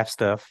UGA draft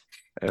stuff.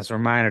 As a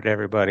reminder to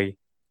everybody,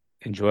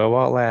 enjoy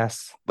while it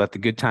lasts. Let the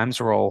good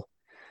times roll.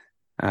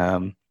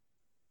 Some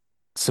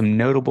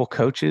notable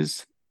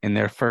coaches in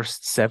their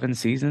first 7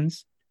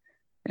 seasons.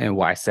 And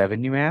why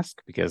 7, you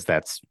ask? Because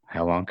that's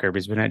how long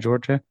Kirby's been at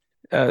Georgia.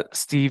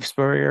 Steve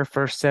Spurrier,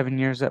 first 7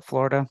 years at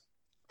Florida,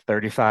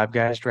 35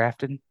 guys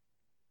drafted.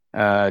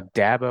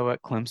 Dabo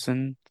at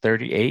Clemson,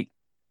 38.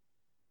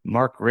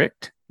 Mark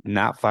Richt,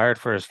 not fired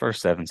for his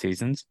first 7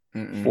 seasons,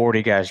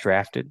 40 guys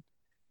drafted.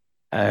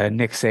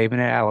 Nick Saban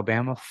at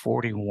Alabama,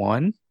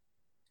 41.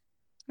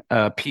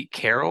 Pete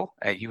Carroll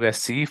at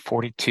USC,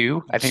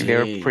 42. I think they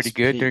were pretty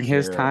good during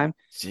his time.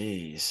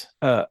 Jeez.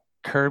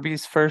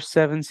 Kirby's first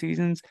 7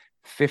 seasons,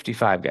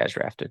 55 guys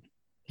drafted.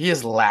 He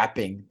is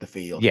lapping the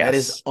field. Yes. That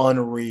is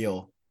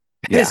unreal.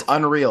 It is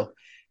unreal.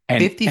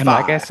 55. And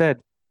like I said,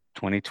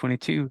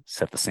 2022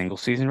 set the single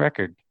season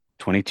record.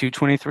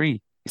 22-23,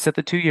 he set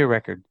the 2-year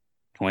record.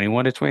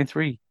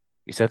 21-23,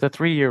 he set the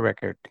 3-year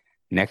record.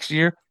 Next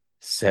year,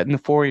 setting the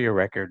 4-year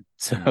record.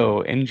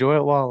 So enjoy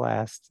it while it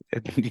lasts.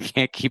 You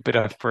can't keep it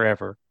up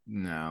forever.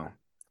 No.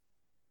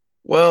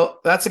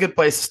 Well, that's a good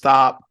place to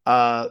stop.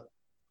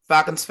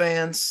 Falcons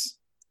fans,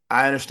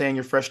 I understand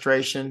your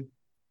frustration.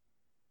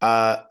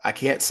 I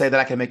can't say that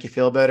I can make you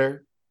feel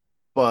better,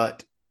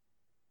 but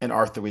in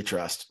Arthur we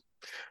trust.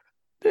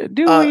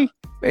 Do we?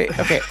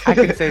 Okay, I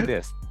can say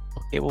this.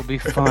 It will be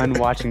fun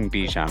watching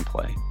Bijan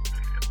play.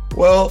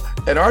 Well,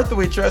 in Arthur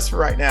we trust for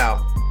right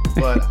now,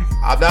 but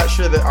I'm not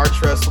sure that our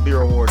trust will be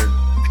rewarded.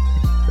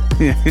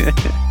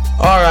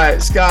 All right,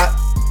 Scott,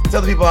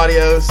 tell the people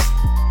adios.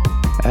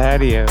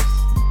 Adios.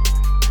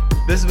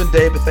 This has been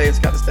Dave Bethay and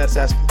Scott the Stats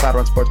Ass for the Cloud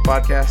Run Sports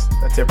Podcast.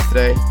 That's it for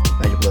today.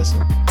 Thank you for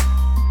listening.